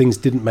stuff. Things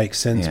didn't make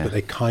sense, but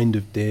they kind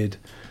of did.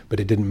 But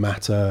it didn't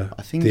matter.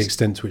 I think the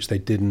extent to which they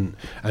didn't,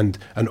 and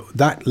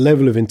that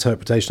level of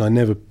interpretation, I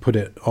never put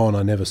it on.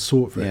 I never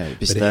sought for it.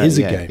 But it is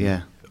a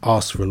game.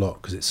 Asks for a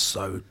lot because it's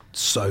so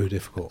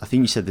difficult. I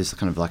think you said there's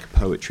kind of like a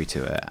poetry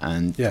to it,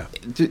 and I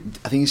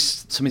think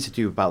it's something to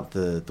do about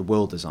the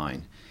world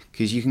design,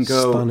 because you can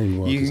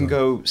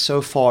go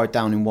so far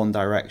down in one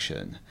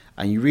direction.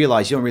 And you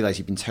don't realise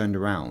you've been turned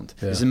around.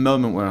 There's a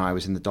moment when I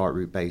was in the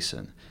Darkroot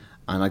Basin,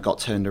 and I got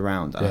turned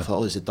around, and I thought,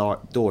 there's a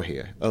dark door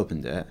here.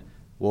 Opened it,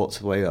 walked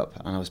the way up,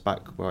 and I was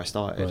back where I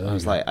started. I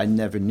was like, I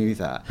never knew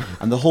that.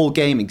 And the whole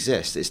game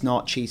exists. It's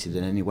not cheated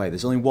in any way.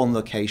 There's only one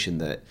location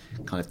that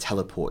kind of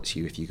teleports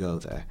you if you go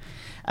there.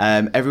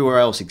 Everywhere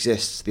else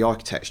exists. The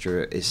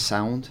architecture is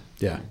sound.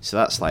 So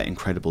that's like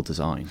incredible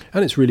design.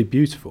 And it's really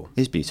beautiful.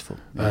 It's beautiful.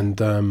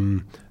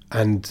 And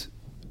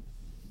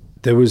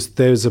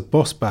there's a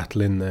boss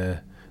battle in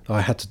there that I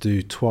had to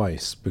do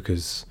twice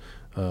because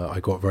I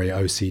got very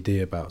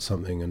OCD about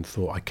something and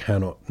thought I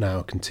cannot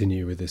now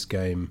continue with this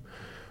game.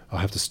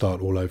 I have to start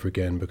all over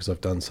again because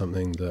I've done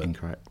something that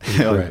incorrect.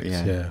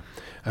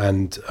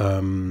 And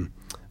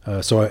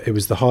so it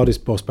was the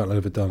hardest boss battle I've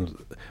ever done.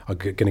 I'm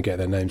going to get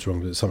their names wrong,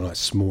 but it's something like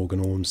Smorg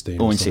and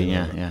Ornstein.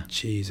 Ornstein,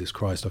 Jesus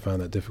Christ, I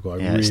found that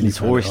difficult. It's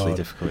notoriously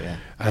difficult,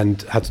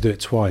 And had to do it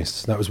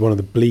twice. That was one of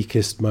the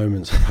bleakest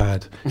moments I've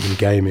had in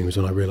gaming, was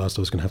when I realised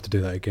I was going to have to do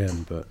that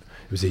again, but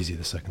it was easy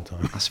the second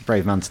time. That's a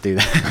brave man to do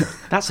that.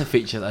 That's a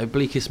feature, though,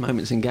 bleakest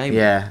moments in gaming.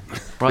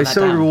 It's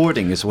so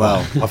rewarding as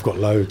well. I've got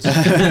loads.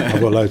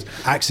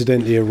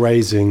 Accidentally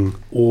erasing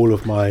all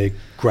of my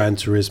Gran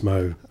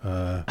Turismo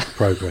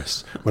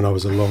progress when I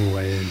was a long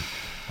way in.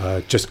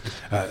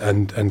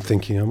 And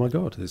thinking, oh my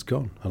God, it's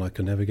gone, and I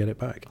can never get it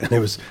back. And that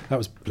was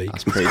bleak.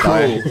 That's pretty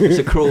dire. It's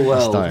a cruel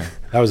world.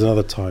 That was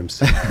another time.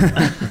 So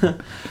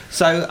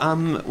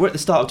we're at the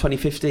start of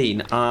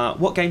 2015.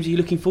 What games are you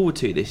looking forward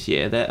to this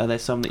year? Are there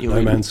some that you're?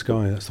 No Man's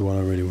Sky. That's the one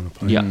I really want to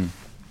play.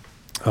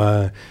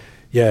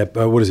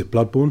 What is it?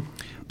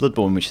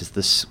 Bloodborne, which is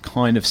this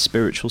kind of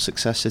spiritual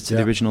successor to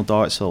the original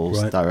Dark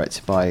Souls,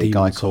 directed by a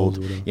guy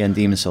called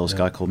Demon's Souls, a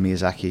guy called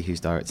Miyazaki, who's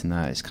directing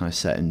that. It's kind of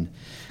set in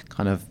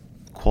kind of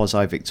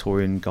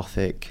quasi-Victorian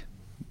Gothic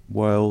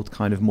world,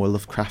 kind of more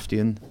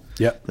Lovecraftian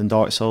than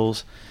Dark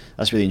Souls.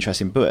 That's really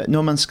interesting. But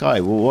No Man's Sky,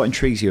 what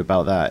intrigues you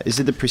about that? Is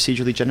it the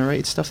procedurally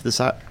generated stuff? Is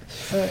that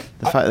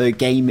the fact that the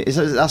game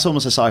that's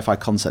almost a sci-fi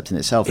concept in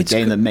itself? A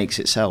game that makes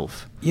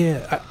itself.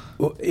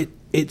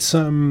 It's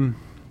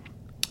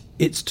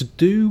to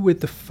do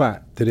with the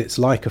fact that it's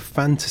like a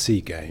fantasy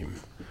game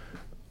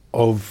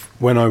of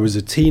when I was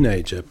a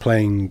teenager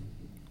playing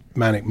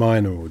Manic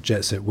Miner or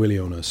Jet Set Willy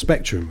on a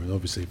Spectrum, with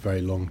obviously very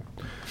long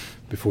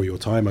before your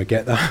time. I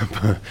get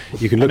that, but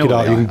you can look it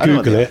up. You can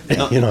Google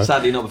it.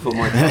 Sadly, not before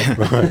my time.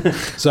 Right.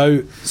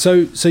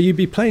 So you'd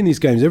be playing these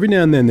games every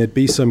now and then. There'd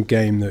be some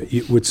game that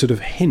it would sort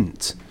of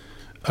hint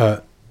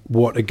at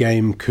what a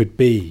game could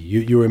be.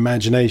 Your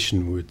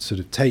imagination would sort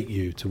of take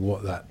you to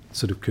what that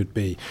sort of could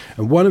be.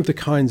 And one of the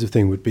kinds of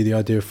thing would be the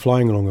idea of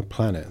flying along a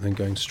planet and then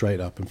going straight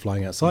up and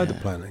flying outside the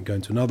planet and going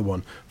to another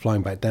one,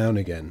 flying back down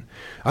again.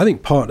 I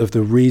think part of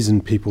the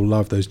reason people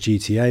love those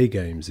GTA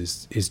games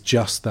is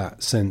just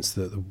that sense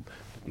that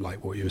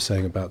like what you were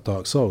saying about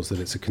Dark Souls, that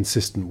it's a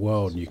consistent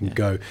world and you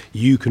can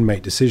you can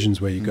make decisions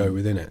where you go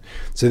within it.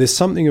 So there's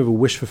something of a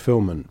wish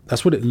fulfillment.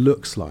 That's what it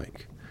looks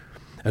like.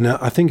 And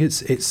I think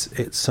it's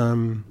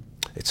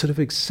sort of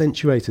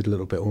accentuated a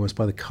little bit almost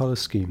by the colour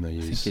scheme they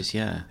use. I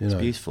think it's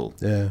beautiful.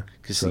 Yeah.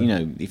 Because,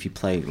 if you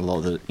play a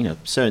lot of the,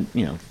 certain,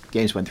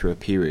 games went through a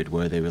period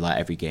where they were like,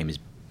 every game is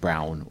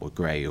brown or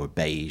grey or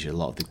beige. A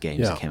lot of the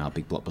games that came out,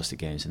 big blockbuster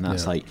games. And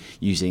that's like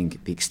using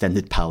the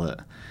extended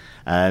palette.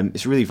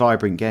 It's a really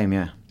vibrant game,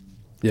 yeah.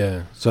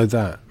 Yeah, so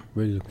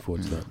really looking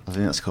forward to that. I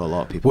think that's got a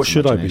lot of people. What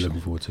should I be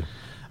looking forward to?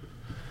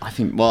 I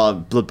think,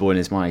 Bloodborne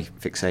is my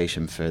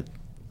fixation for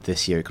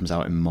this year. It comes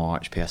out in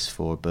March,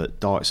 PS4, but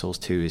Dark Souls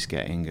 2 is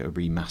getting a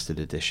remastered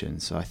edition,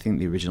 so I think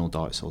the original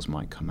Dark Souls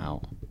might come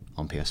out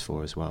on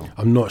PS4 as well.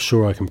 I'm not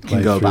sure I can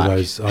play through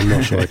those. I'm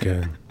not sure I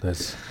can.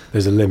 There's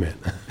a limit.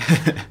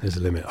 There's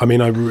a limit. I mean,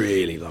 I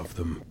really love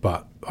them,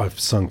 but I've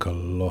sunk a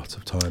lot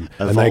of time.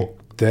 And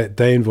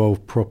they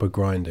involve proper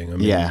grinding. I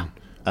mean,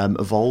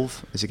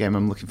 Evolve is a game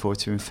I'm looking forward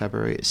to in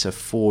February. It's a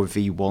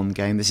 4v1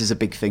 game. This is a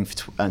big thing for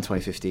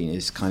 2015,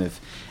 is kind of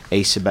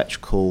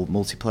asymmetrical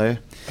multiplayer.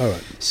 All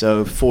right.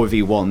 So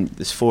 4v1,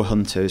 there's 4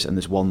 hunters and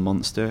there's 1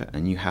 monster,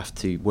 and you have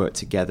to work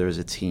together as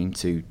a team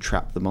to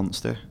trap the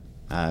monster.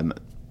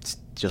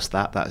 Just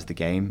that is the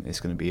game.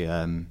 It's going to be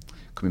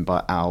coming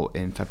out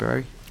in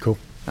February. Cool.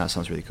 That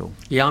sounds really cool.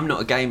 Yeah, I'm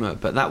not a gamer,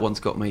 but that one's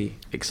got me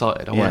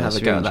excited. I want to have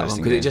a go at that one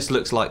because it just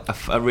looks like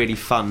a really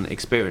fun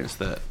experience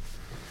that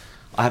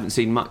I haven't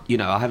seen much.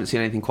 I haven't seen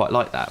anything quite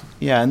like that.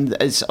 Yeah, and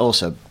it's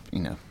also,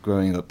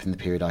 growing up in the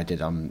period I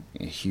did, I'm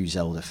a huge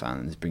Zelda fan,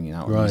 and it's bringing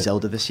out a new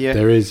Zelda this year.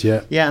 There is,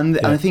 yeah. Yeah, and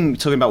I think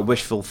talking about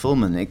wish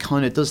fulfillment, it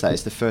kind of does that.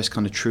 It's the first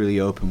kind of truly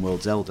open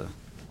world Zelda.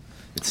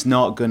 It's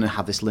not going to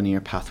have this linear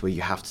path where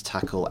you have to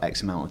tackle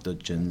X amount of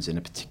dungeons in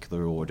a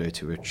particular order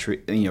to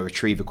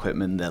retrieve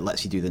equipment that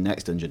lets you do the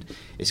next dungeon.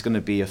 It's going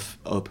to be an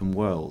open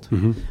world,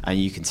 and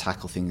you can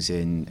tackle things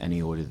in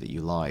any order that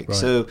you like. Right.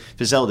 So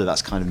for Zelda,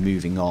 that's kind of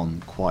moving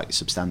on quite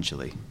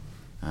substantially.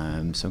 So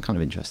I'm kind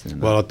of interested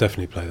in that. Well, I'll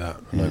definitely play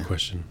that, no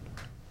question.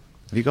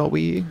 Have you got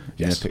Wii U?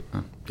 Yes.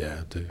 Yeah,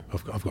 I do.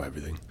 I've got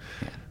everything.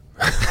 Yeah.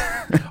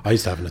 I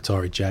used to have an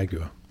Atari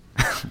Jaguar.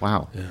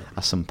 Wow,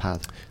 that's some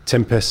pad.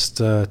 Tempest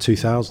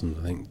 2000,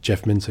 I think,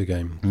 Jeff Minter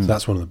game. So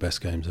that's one of the best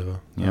games ever.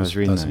 Yeah, I was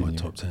reading that's that.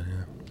 That's in my top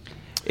 10,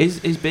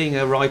 Is being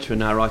a writer and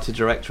now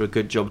writer-director a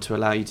good job to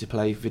allow you to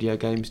play video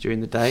games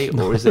during the day,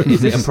 or is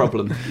it a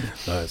problem?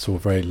 No, it's all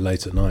very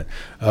late at night.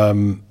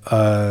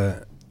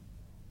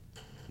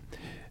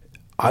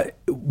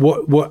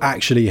 What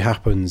actually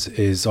happens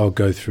is I'll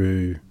go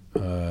through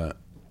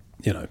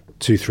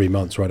 2-3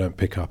 months where I don't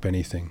pick up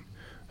anything,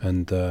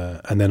 and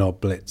then I'll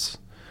blitz.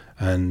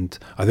 And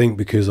I think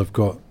because I've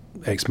got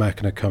Ex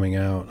Machina coming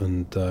out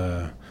and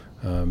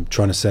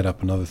trying to set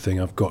up another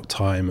thing, I've got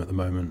time at the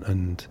moment,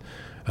 and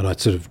I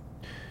sort of,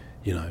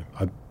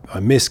 I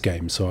miss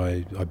games, so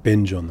I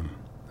binge on them.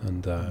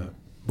 And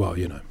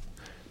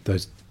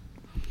those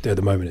at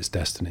the moment it's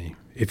Destiny.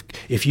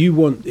 If you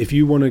want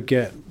to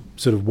get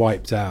sort of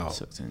wiped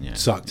out,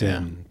 sucked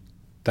in,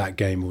 that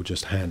game will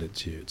just hand it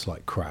to you. It's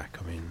like crack.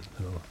 I mean,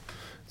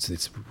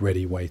 it's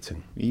ready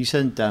waiting. You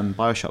said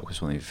BioShock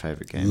was one of your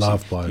favourite games.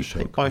 Love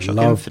BioShock. BioShock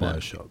Love Infinite.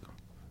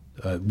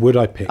 BioShock. Would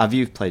I pick? Have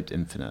you played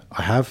Infinite?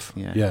 I have.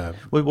 Yeah.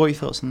 What are your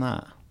thoughts on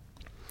that?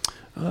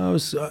 I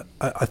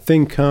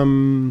think I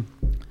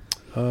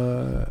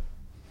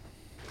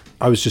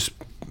was just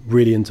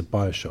really into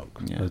BioShock.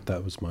 Yeah.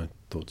 That was my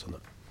thoughts on it.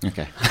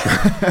 Okay.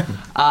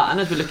 And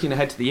as we're looking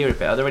ahead to the year a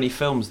bit, are there any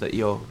films that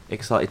you're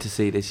excited to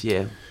see this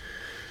year?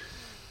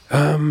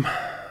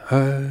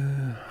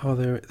 Are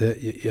there?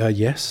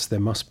 Yes, there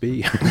must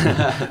be.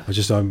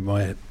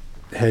 My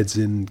head's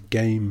in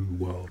game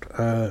world.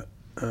 I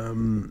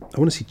want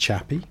to see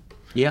Chappie.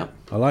 Yeah.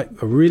 I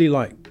really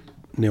like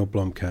Neil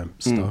Blomkamp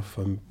stuff.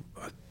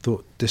 I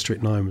thought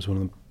District 9 was one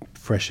of the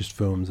freshest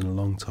films in a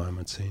long time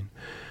I'd seen.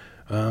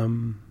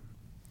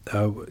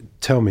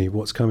 Tell me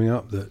what's coming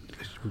up that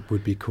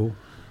would be cool.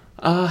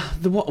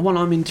 The one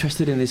I'm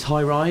interested in is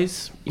High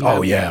Rise. I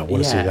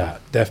want to see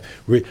that.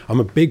 I'm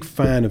a big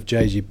fan of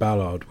J.G.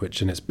 Ballard,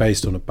 and it's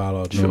based on a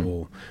Ballard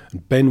novel.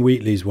 And Ben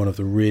Wheatley's one of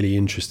the really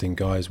interesting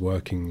guys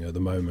working at the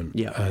moment.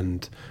 Yeah.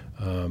 And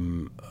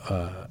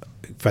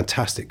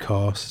fantastic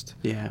cast.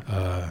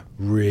 Yeah.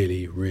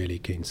 Really, really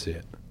keen to see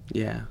it.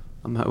 Yeah.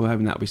 We're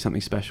hoping that'll be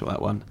something special,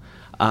 that one.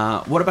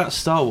 What about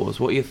Star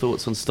Wars? What are your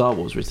thoughts on Star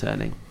Wars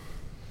returning?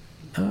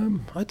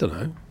 I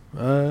don't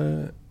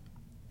know.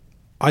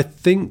 I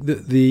think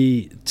that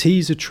the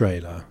teaser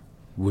trailer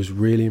was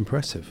really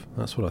impressive.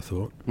 That's what I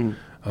thought.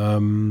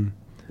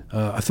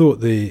 I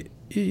thought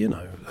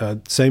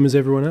same as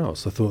everyone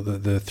else. I thought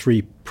that the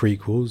 3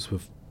 prequels were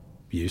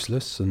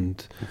useless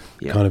and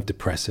kind of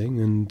depressing,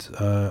 and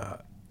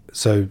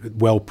so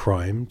well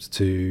primed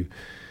to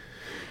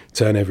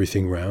turn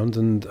everything round.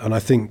 And I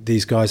think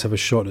these guys have a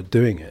shot at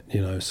doing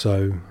it.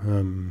 So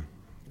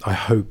I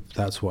hope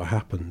that's what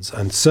happens.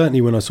 And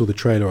certainly when I saw the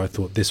trailer, I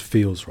thought this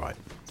feels right.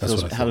 That's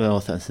what I thought. Had an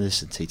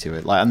authenticity to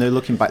it. And they're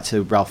looking back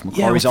to Ralph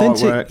McQuarrie's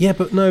artwork. Yeah,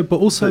 but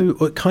also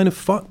it kind of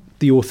fucked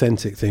the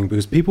authentic thing,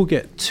 because people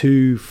get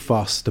too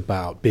fussed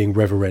about being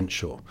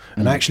reverential,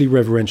 and actually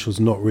reverential is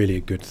not really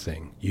a good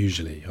thing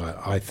usually.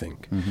 I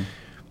think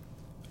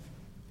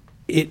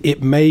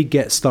it may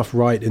get stuff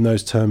right in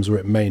those terms, or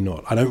it may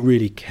not. I don't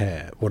really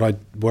care. What I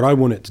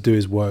want it to do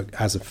is work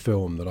as a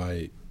film that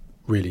I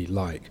really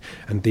like,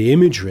 and the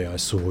imagery I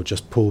saw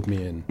just pulled me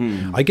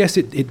in. I guess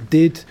it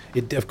did.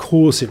 Of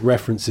course, it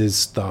references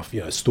stuff,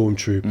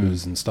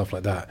 stormtroopers and stuff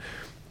like that,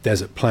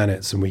 desert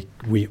planets, and we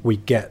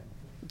get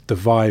the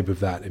vibe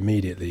of that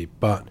immediately.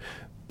 But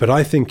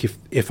I think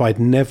if I'd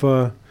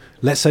never,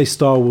 let's say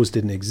Star Wars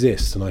didn't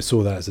exist and I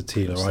saw that as a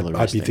teaser,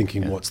 I'd be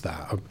thinking, what's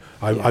that?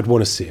 I'd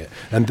want to see it.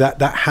 And that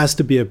has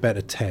to be a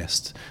better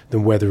test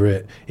than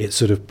whether it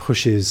sort of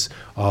pushes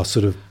our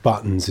sort of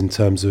buttons in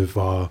terms of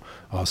our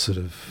sort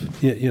of,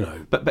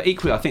 But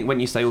equally, I think when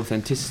you say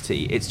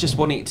authenticity, it's just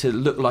wanting it to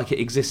look like it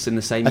exists in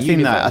the same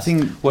universe.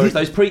 Whereas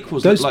those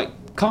prequels look like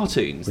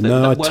cartoons.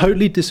 I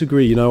totally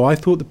disagree. I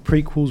thought the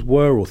prequels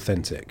were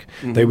authentic.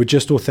 They were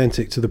just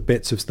authentic to the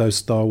bits of those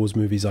Star Wars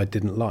movies I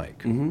didn't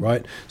like,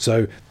 right?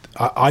 So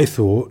I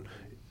thought,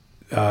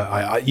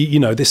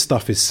 this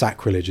stuff is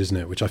sacrilege, isn't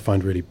it? Which I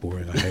find really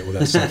boring. I hate all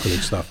that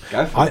sacrilege stuff.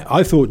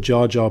 I thought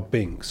Jar Jar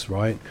Binks,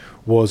 right,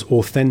 was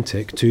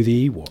authentic to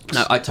the Ewoks.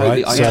 No, I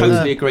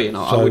totally agree. And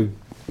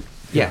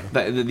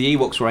the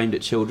Ewoks were aimed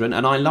at children,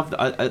 and I loved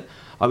that.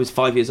 I was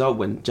 5 years old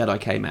when Jedi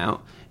came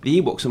out. The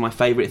Ewoks were my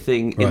favourite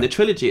thing in the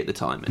trilogy at the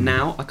time, and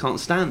now I can't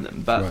stand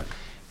them. But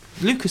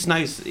Lucas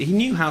he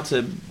knew how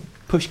to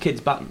push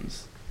kids'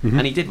 buttons,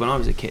 and he did when I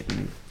was a kid.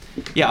 And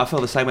I feel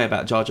the same way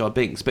about Jar Jar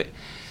Binks, but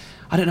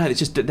I don't know.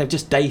 They've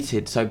just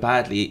dated so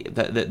badly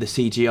that the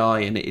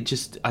CGI, and it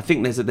just. I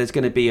think there's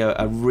going to be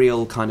a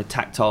real kind of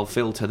tactile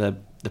feel to the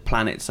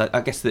planets.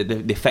 I guess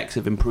the effects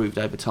have improved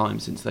over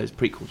time since those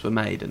prequels were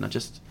made, and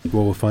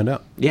we'll find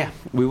out. Yeah,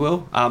 we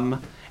will.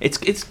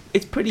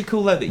 It's pretty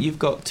cool though that you've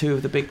got 2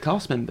 of the big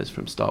cast members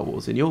from Star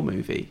Wars in your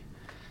movie.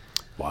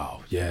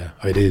 Wow, yeah,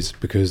 it is,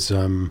 because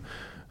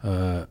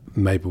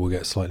maybe we'll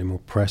get slightly more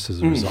press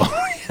as a result.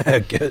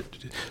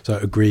 So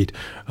agreed.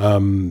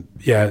 That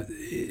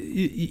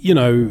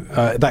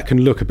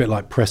can look a bit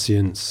like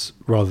prescience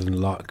rather than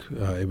luck.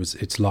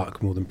 It's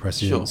luck more than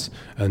prescience. Sure.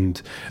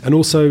 And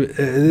also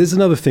there's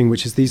another thing,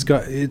 which is these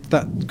guys.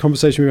 That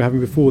conversation we were having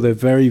before. They're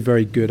very,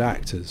 very good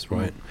actors,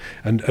 right?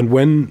 And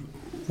when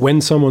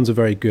someone's a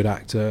very good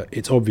actor,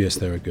 it's obvious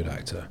they're a good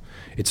actor.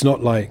 It's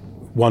not like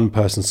one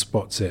person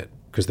spots it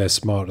because they're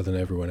smarter than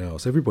everyone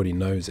else. Everybody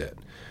knows it.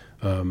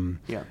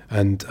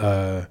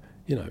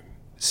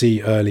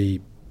 See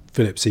early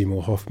Philip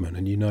Seymour Hoffman,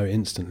 and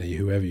instantly,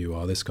 whoever you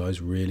are, this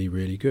guy's really,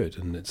 really good.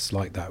 And it's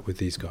like that with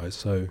these guys.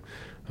 So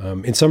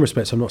in some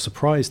respects, I'm not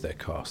surprised they're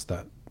cast.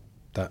 That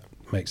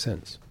makes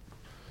sense.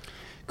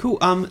 Cool.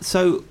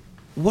 So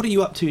what are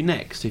you up to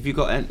next? Have you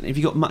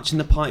got much in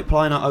the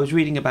pipeline? I was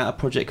reading about a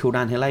project called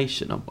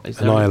Annihilation.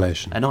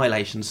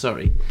 Annihilation,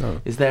 sorry. Oh.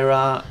 Is there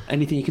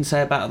anything you can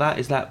say about that?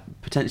 Is that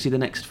potentially the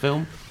next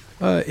film?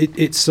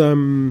 There's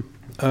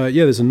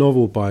a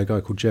novel by a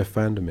guy called Jeff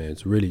Vandermeer.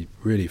 It's a really,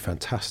 really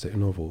fantastic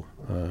novel.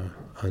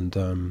 And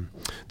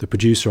the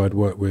producer I'd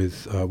worked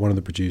with, one of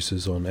the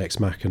producers on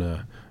Ex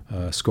Machina,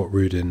 Scott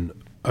Rudin,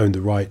 owned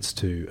the rights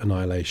to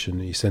Annihilation.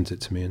 He sent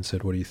it to me and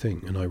said, "What do you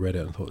think?" And I read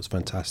it and thought it was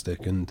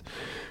fantastic. And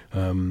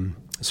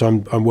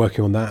so I'm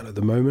working on that at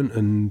the moment.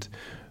 And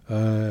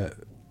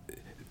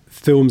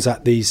films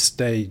at this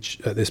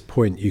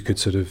point, you could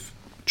sort of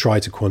try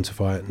to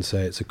quantify it and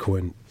say it's a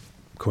coin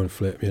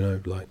flip,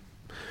 like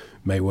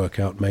may work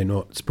out, may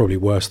not. It's probably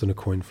worse than a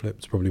coin flip.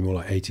 It's probably more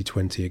like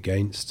 80-20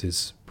 against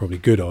is probably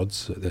good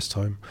odds at this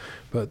time.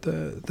 But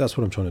that's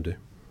what I'm trying to do.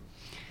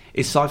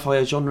 Is sci-fi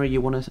a genre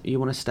you want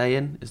to stay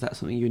in? Is that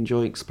something you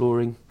enjoy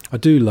exploring? I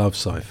do love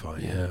sci-fi.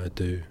 Yeah, I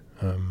do.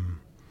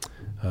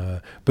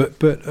 But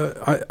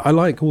I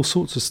like all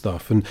sorts of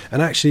stuff, and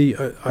actually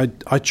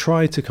I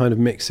try to kind of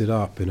mix it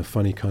up in a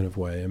funny kind of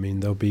way. I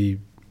mean, there'll be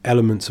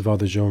elements of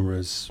other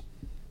genres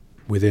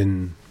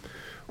within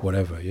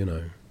whatever,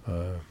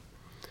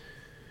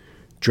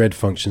 Dread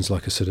functions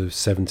like a sort of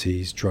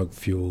 70s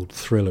drug-fueled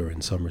thriller in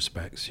some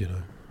respects,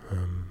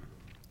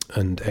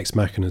 and Ex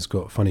Machina's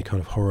got funny kind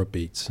of horror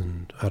beats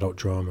and adult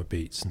drama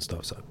beats and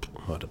stuff. So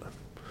I don't know.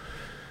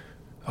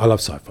 I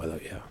love sci-fi though.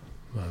 Yeah,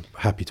 I'm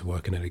happy to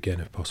work in it again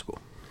if possible.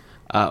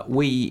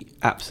 We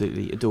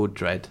absolutely adored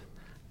Dread,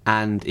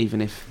 and even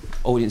if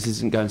audiences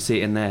didn't go and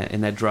see it in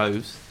their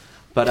droves,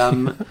 but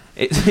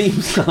it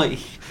seems like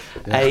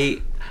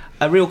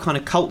a real kind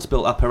of cult's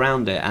built up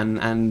around it,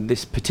 and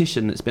this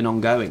petition that's been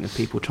ongoing of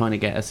people trying to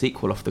get a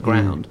sequel off the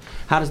ground.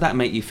 How does that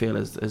make you feel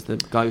as the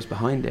guys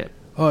behind it?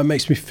 Oh, it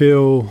makes me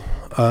feel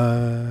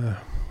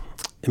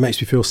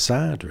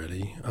sad,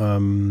 really.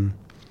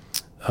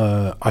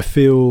 I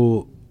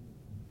feel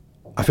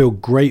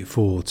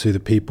grateful to the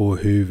people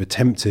who've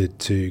attempted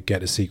to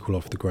get a sequel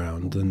off the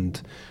ground,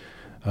 and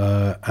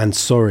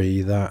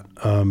sorry that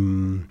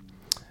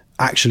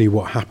actually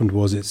what happened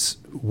was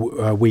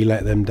we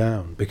let them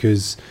down,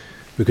 because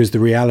the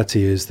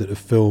reality is that a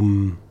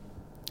film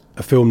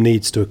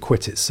needs to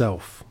acquit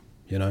itself.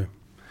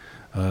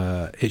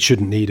 It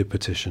shouldn't need a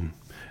petition,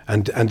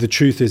 and the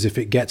truth is, if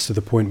it gets to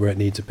the point where it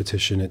needs a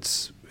petition,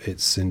 it's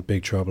in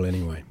big trouble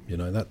anyway.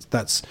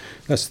 That's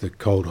the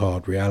cold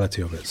hard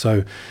reality of it.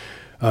 So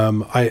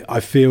I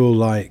feel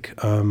like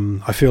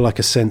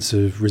a sense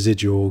of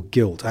residual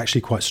guilt,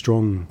 actually quite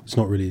strong. It's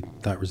not really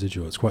that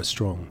residual, it's quite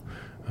strong.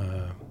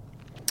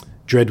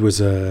 Dredd was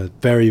a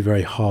very,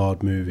 very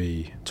hard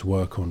movie to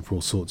work on for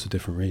all sorts of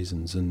different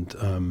reasons,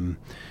 and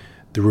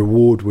the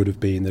reward would have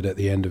been that at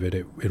the end of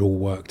it all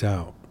worked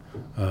out,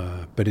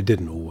 but it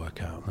didn't all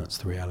work out. That's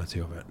the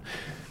reality of it.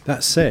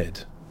 That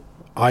said,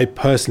 I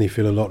personally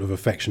feel a lot of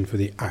affection for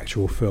the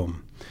actual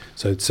film.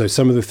 So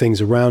some of the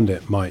things around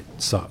it might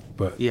suck,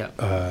 but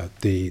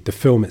the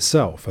film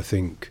itself, I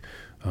think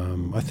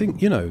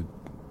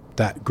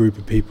that group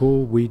of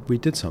people, we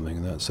did something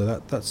in that. So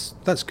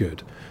that's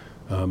good.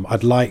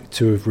 I'd like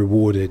to have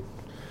rewarded.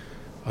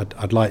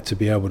 I'd like to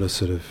be able to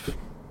sort of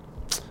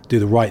do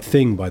the right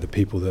thing by the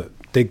people that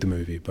dig the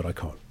movie, but I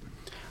can't.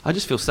 I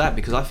just feel sad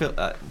because I feel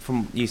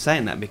from you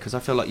saying that, because I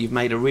feel like you've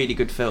made a really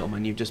good film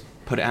and you've just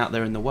put it out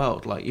there in the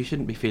world. Like, you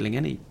shouldn't be feeling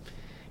any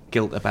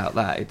guilt about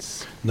that.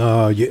 It's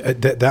no,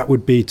 that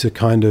would be to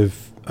kind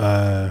of.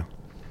 I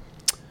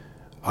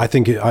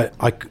think I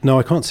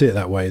can't see it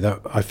that way. That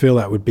I feel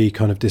that would be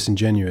kind of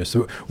disingenuous.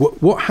 So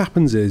what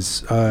happens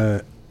is,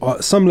 at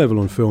some level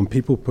on film,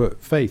 people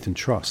put faith and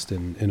trust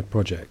in a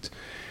project.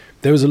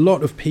 There was a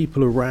lot of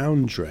people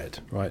around Dredd,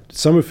 right?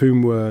 Some of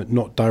whom were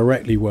not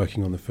directly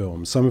working on the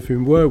film. Some of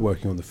whom were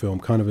working on the film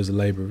kind of as a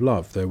labour of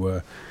love. There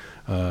were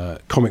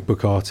comic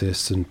book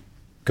artists and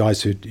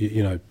guys who,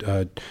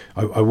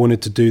 I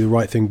wanted to do the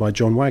right thing by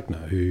John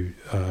Wagner,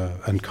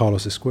 and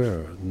Carlos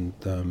Esquera and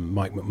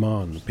Mike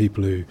McMahon,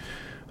 people who,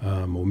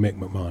 or Mick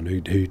McMahon,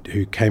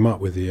 who came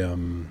up with the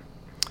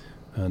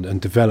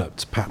and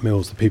developed Pat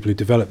Mills, the people who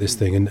developed this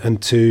thing,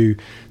 and to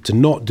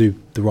not do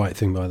the right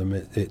thing by them,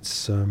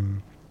 it's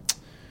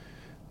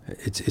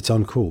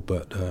uncool,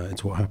 but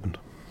it's what happened.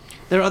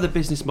 There are other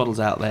business models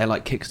out there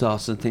like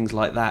Kickstarter and things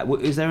like that.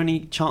 Is there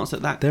any chance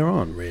that there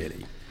aren't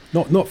really?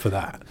 Not for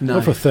that. No.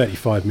 Not for a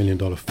 $35 million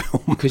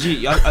film. Because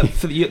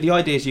the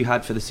ideas you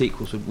had for the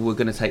sequels were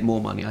going to take more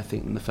money, I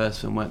think, than the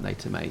first film, weren't they,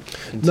 to make?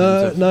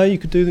 No, you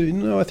could do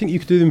them. No, I think you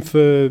could do them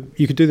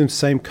the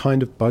same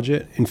kind of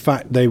budget. In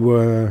fact, they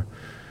were.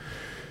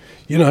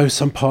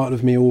 Some part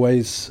of me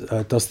always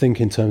does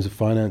think in terms of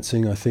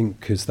financing. I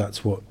think because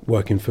that's what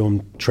working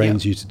film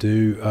trains you to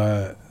do.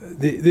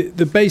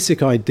 The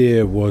basic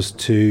idea was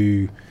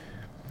the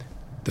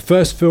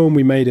first film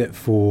we made it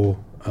for.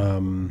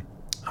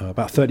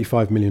 About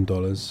 $35 million,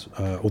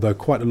 although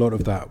quite a lot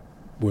of that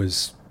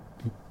was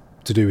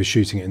to do with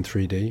shooting it in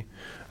 3D,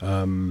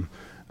 or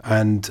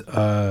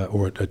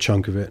a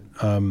chunk of it.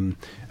 And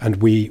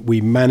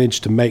we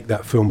managed to make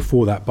that film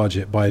for that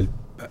budget by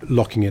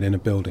locking it in a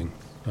building,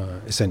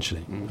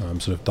 essentially,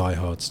 sort of Die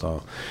Hard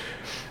style.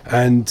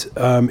 And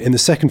in the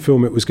second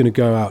film, it was going to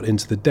go out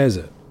into the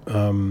desert,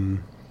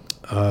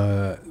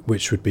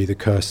 which would be the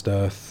cursed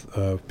earth.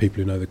 People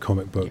who know the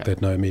comic book,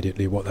 they'd know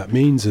immediately what that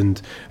means,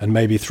 and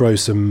maybe throw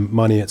some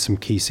money at some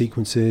key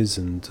sequences,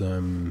 and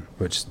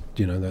which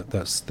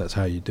that's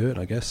how you do it,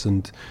 I guess.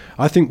 And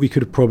I think we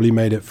could have probably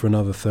made it for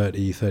another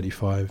 30,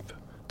 35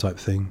 type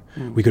thing.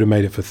 We could have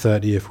made it for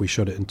 30 if we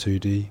shot it in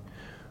 2D,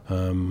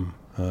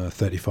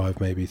 35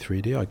 maybe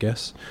 3D, I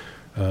guess,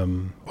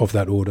 of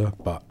that order.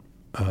 But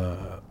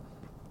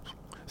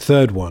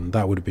third one,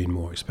 that would have been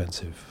more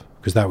expensive,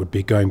 because that would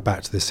be going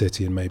back to the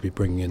city and maybe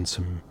bringing in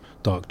some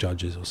dark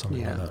judges or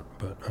something like that.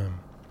 But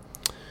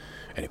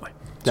anyway,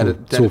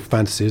 it's all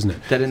fantasy, isn't it?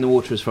 Dead in the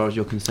water as far as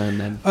you're concerned,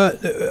 then?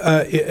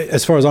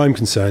 As far as I'm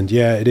concerned,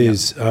 yeah, it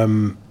is.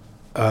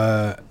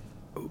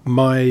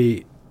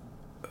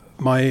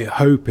 My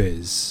hope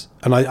is,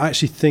 and I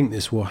actually think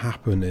this will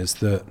happen, is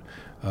that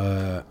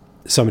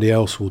somebody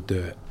else will do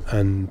it.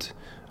 And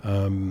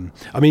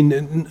I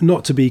mean,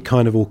 not to be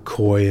kind of all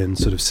coy and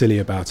sort of silly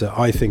about it,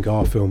 I think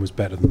our film was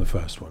better than the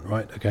first one,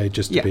 right? Okay,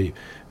 just to be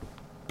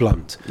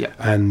blunt. Yeah.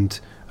 And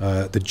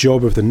the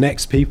job of the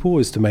next people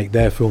is to make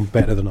their film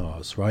better than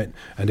ours, right?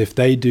 And if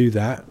they do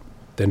that,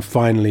 then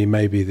finally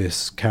maybe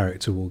this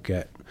character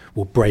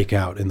will break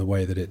out in the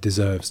way that it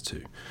deserves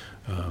to.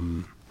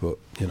 But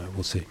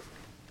we'll see.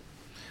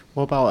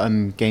 What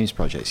about games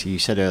projects? You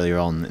said earlier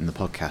on in the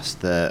podcast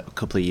that a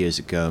couple of years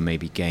ago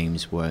maybe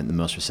games weren't the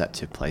most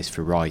receptive place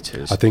for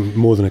writers. I think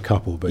more than a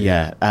couple, but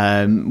yeah.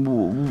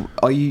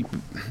 Are you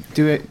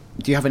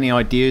Do you have any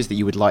ideas that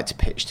you would like to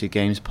pitch to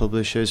games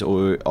publishers,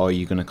 or are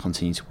you going to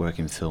continue to work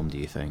in film, do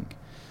you think?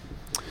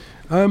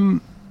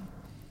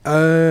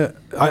 I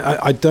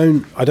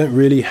don't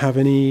really have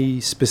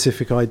any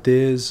specific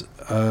ideas,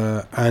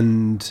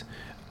 and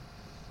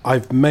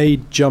I've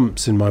made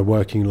jumps in my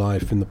working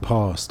life in the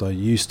past. I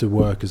used to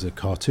work as a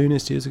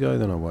cartoonist years ago,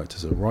 then I worked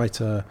as a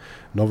writer,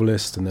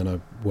 novelist, and then I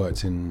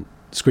worked in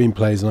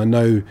screenplays. And I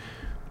know,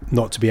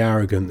 not to be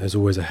arrogant, there's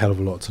always a hell of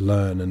a lot to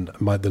learn, and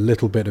the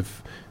little bit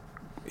of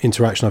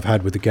interaction I've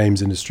had with the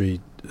games industry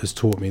has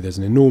taught me there's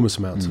an enormous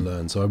amount to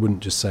learn, so I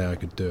wouldn't just say I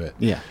could do it.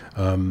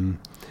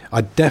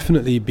 I'd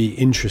definitely be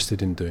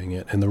interested in doing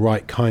it, in the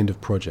right kind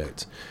of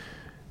project.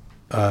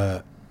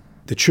 The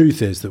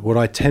truth is that what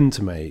I tend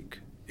to make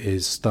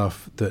is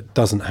stuff that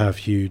doesn't have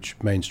huge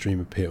mainstream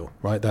appeal,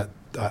 right? That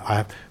I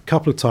have a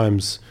couple of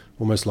times,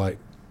 almost like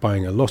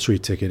buying a lottery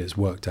ticket, it's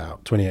worked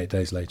out. 28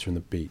 Days Later and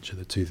The Beach are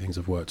the two things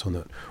I've worked on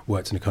that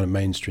worked in a kind of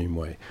mainstream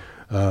way.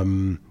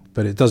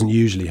 But it doesn't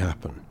usually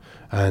happen.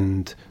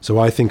 And so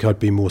I think I'd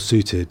be more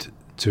suited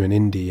to an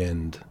indie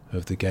end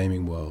of the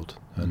gaming world,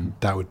 and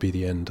that would be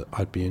the end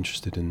I'd be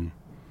interested in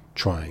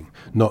trying.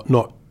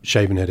 Not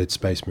shaven-headed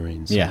space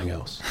marines, something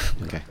else.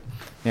 Okay.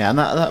 Yeah, and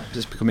that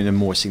is becoming a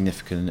more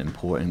significant,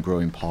 important,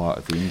 growing part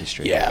of the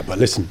industry. Yeah, but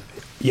listen,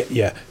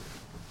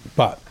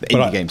 but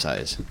indie games, that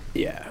is.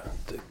 Yeah,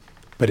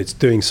 but it's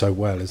doing so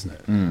well, isn't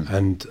it?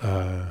 And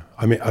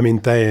I mean,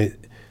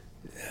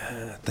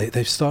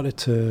 they've started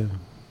to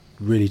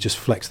really just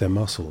flex their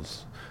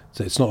muscles.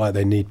 So it's not like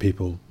they need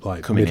people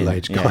like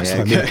middle-aged guys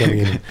like me coming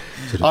in. And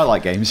sort of, I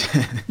like games.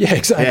 Yeah,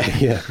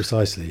 exactly. Yeah,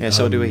 precisely. Yeah,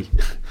 so do we.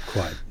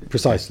 Quite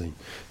precisely.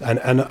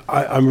 And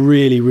I'm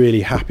really,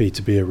 really happy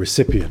to be a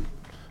recipient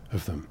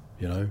of them.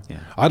 You know,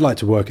 I'd like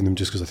to work in them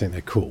just because I think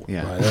they're cool.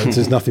 Yeah. Right?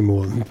 There's nothing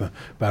more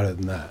about it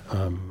than that.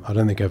 I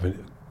don't think I've ever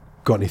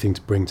got anything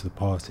to bring to the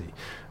party.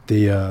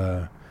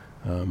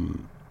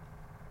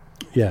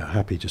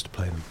 Happy just to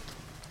play them.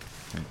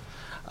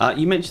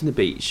 You mentioned The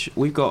Beach.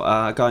 We've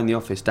got a guy in the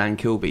office, Dan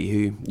Kilby,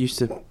 who used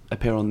to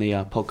appear on the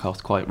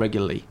podcast quite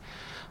regularly.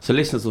 So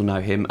listeners will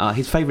know him.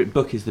 His favourite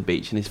book is The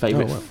Beach, and his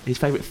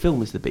favourite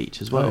film is The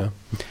Beach as well.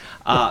 Oh,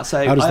 yeah.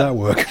 So how does that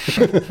work?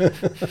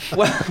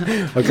 Well,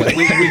 okay.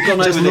 we've gone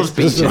over this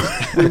beach.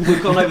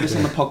 We've gone over this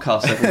on the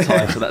podcast several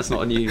times, so that's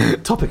not a new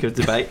topic of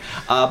debate.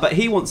 But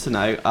he wants to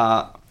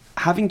know,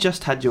 having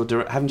just made your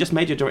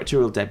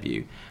directorial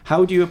debut, how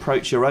would you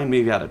approach your own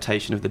movie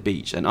adaptation of The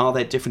Beach, and are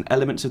there different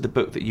elements of the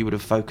book that you would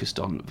have focused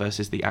on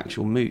versus the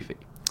actual movie?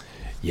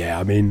 Yeah,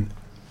 I mean,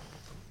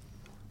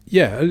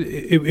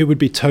 it would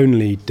be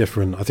tonally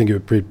different. I think it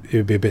would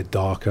be a bit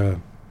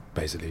darker,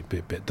 basically,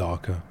 a bit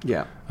darker.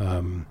 Yeah.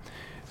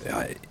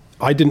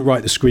 I didn't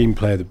write the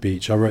screenplay of The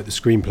Beach. I wrote the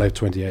screenplay of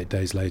 28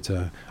 Days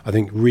Later. I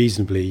think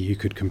reasonably you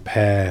could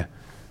compare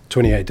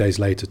 28 Days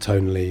Later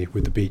tonally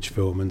with the Beach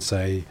film and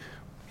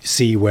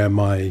see where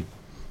my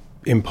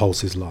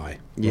impulses lie.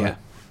 Yeah. Right?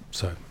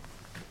 So.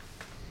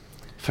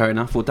 Fair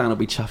enough. Well, Dan will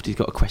be chuffed he's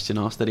got a question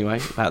asked anyway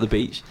about The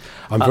Beach.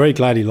 I'm very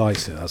glad he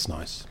likes it. That's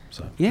nice.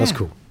 So that's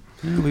cool.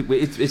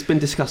 It's been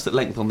discussed at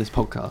length on this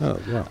podcast. Oh,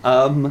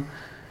 wow.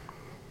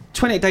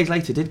 28 Days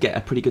Later did get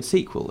a pretty good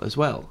sequel as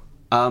well.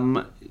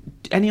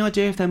 Any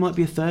idea if there might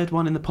be a third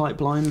one in the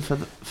pipeline for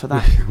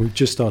that? We've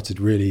just started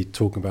really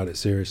talking about it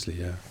seriously,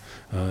 yeah.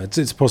 It's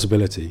a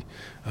possibility.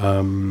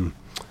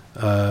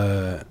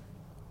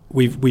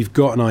 We've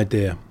got an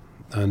idea,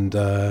 and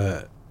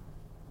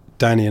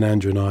Danny and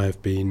Andrew and I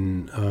have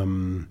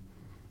been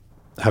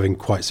having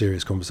quite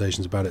serious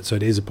conversations about it, so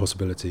it is a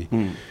possibility.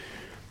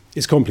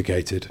 It's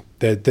complicated.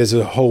 There's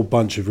a whole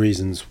bunch of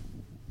reasons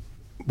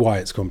why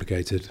it's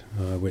complicated,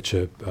 which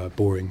are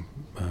boring,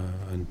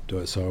 and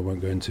so I won't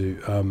go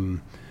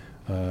into.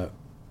 But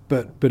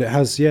it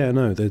has,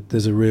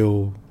 there's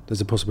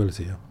a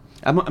possibility. Yeah.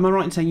 Am I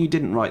right in saying you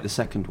didn't write the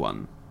second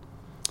one?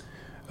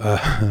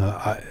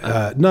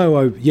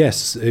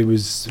 Yes, it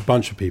was a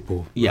bunch of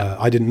people. Yeah.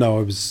 I didn't know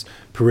I was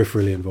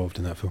peripherally involved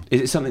in that film.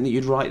 Is it something that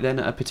you'd write then,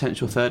 a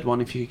potential third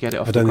one, if you could get it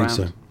off the ground? I don't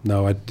think so.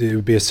 No, it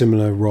would be a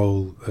similar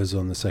role as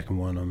on the second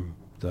one.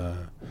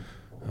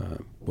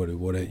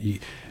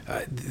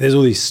 There's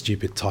all these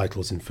stupid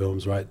titles in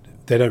films, right?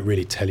 They don't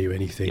really tell you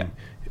anything. Yeah.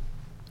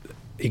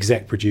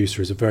 Exec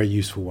producer is a very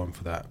useful one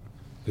for that,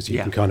 because you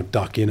can kind of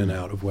duck in and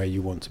out of where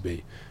you want to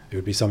be. It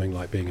would be something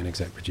like being an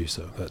exec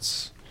producer.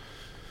 That's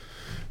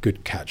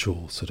good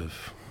catch-all sort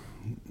of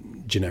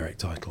generic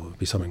title. It would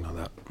be something like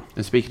that.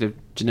 And speaking of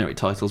generic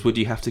titles, would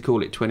you have to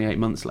call it 28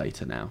 Months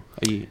Later now?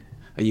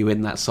 Are you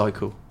in that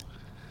cycle?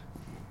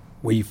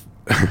 We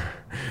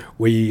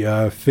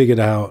figured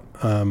out.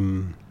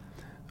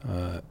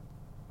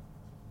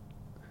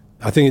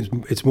 I think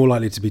it's more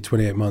likely to be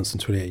 28 months than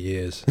 28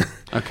 years.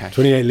 Okay.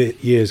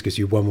 28 years gives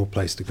you one more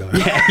place to go.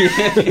 Yeah.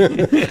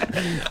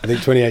 I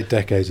think 28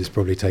 decades is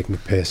probably taking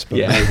the piss, but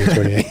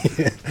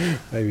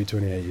maybe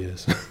 28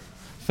 years.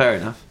 Fair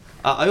enough.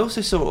 I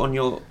also saw on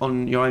your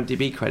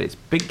IMDb credits,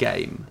 Big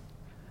Game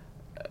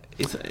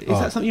Is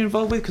that something you're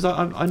involved with? Because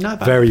I know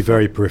about very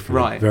peripherally.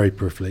 Right. Very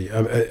peripherally.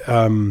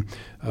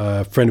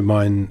 A friend of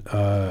mine,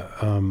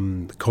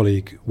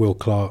 colleague Will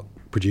Clark,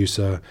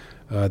 producer.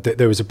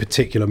 There was a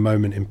particular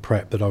moment in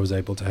prep that I was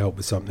able to help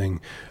with something,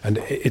 and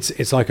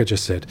it's like I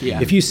just said.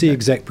 Yeah. If you see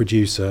exec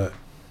producer,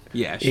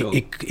 yeah, sure.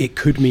 it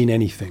could mean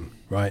anything,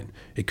 right?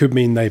 It could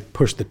mean they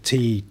push the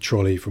tea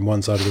trolley from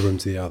one side of the room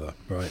to the other,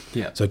 right?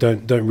 Yeah. So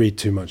don't read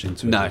too much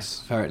into it. No,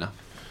 fair enough.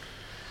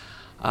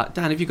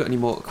 Dan, have you got any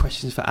more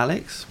questions for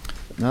Alex?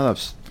 No,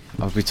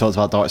 we talked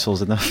about Dark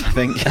Souls enough, I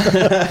think.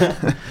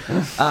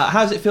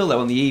 How does it feel though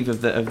on the eve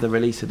of the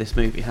release of this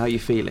movie? How are you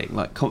feeling?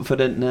 Like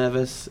confident,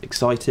 nervous,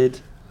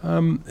 excited?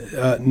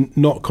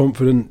 Not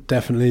confident,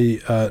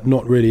 definitely.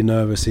 Not really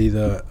nervous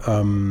either.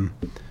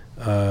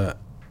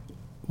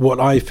 What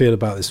I feel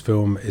about this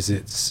film is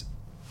it's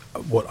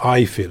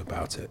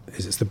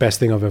the best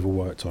thing I've ever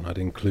worked on. I'd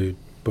include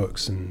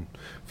books and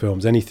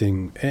films,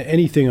 anything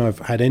I've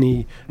had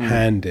any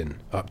hand in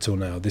up till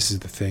now. This is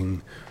the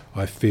thing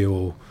I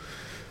feel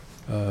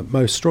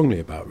most strongly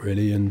about,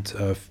 really, and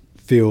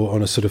feel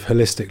on a sort of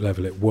holistic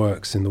level it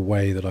works in the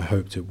way that I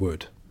hoped it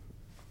would.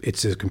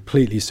 It's a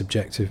completely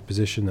subjective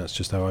position. That's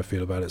just how I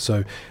feel about it.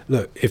 So,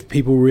 look, if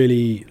people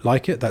really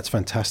like it, that's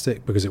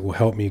fantastic because it will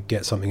help me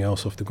get something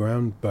else off the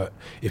ground. But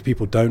if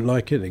people don't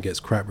like it and it gets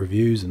crap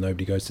reviews and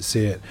nobody goes to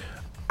see it,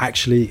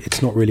 actually,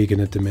 it's not really going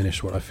to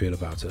diminish what I feel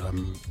about it.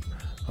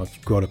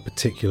 I've got a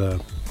particular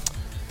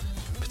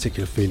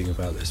feeling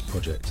about this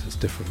project. It's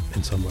different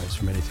in some ways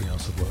from anything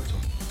else I've worked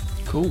on.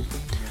 Cool.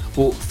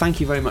 Well, thank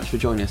you very much for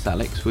joining us,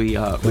 Alex. We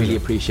really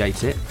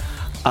appreciate it.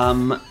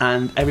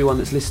 And everyone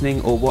that's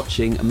listening or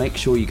watching, make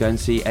sure you go and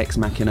see Ex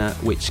Machina,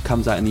 which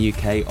comes out in the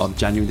UK on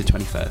January the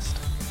 21st.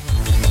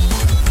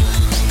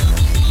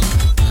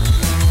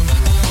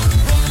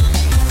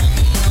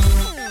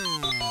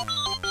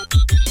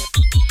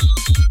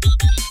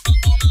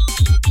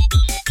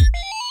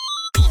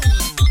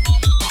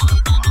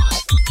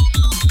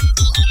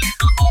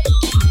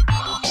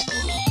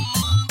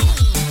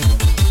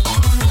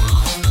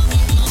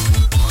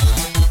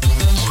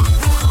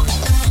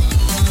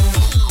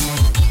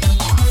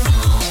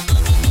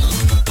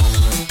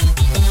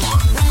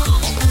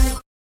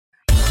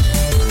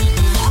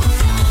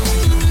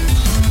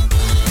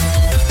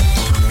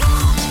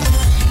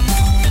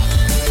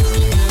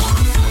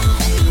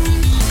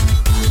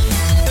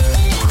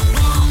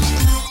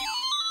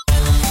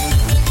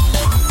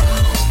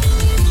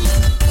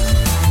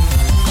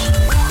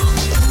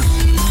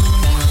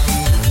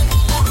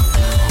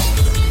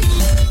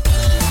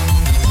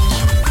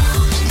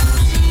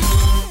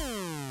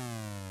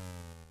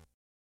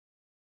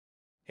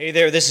 Hey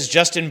there, this is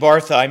Justin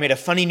Bartha. I made a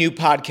funny new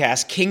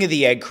podcast, King of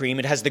the Egg Cream.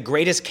 It has the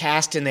greatest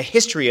cast in the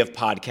history of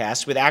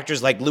podcasts with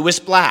actors like Louis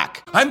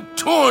Black, I'm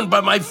torn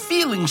by my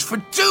feelings for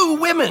two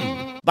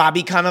women.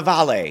 Bobby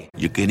Cannavale,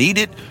 You can eat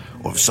it,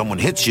 or if someone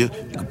hits you,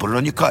 you can put it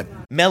on your cut.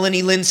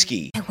 Melanie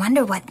Linsky, I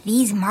wonder what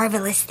these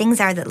marvelous things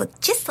are that look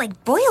just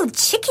like boiled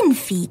chicken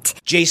feet.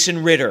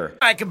 Jason Ritter,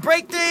 I can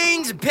break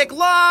things and pick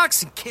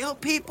locks and kill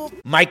people.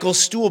 Michael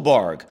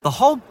Stuhlbarg, The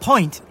whole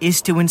point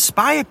is to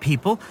inspire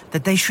people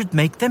that they should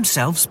make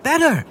themselves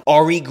better.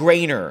 Ari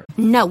Grainer,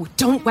 No,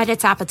 don't whet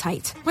its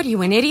appetite. What are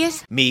you, an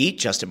idiot? me,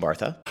 Justin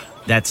Bartha,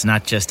 That's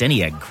not just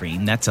any egg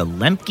cream, that's a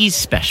Lemke's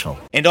special.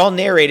 and all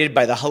narrated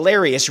by the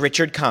hilarious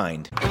Richard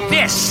Kind.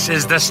 This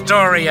is the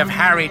story of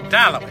Harry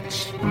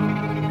Dalowitz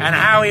and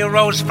how he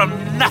rose from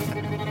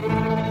nothing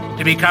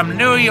to become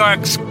New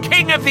York's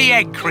King of the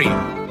Egg Cream.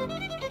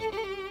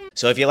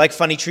 So if you like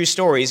funny true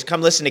stories, come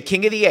listen to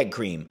King of the Egg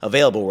Cream,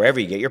 available wherever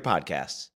you get your podcasts.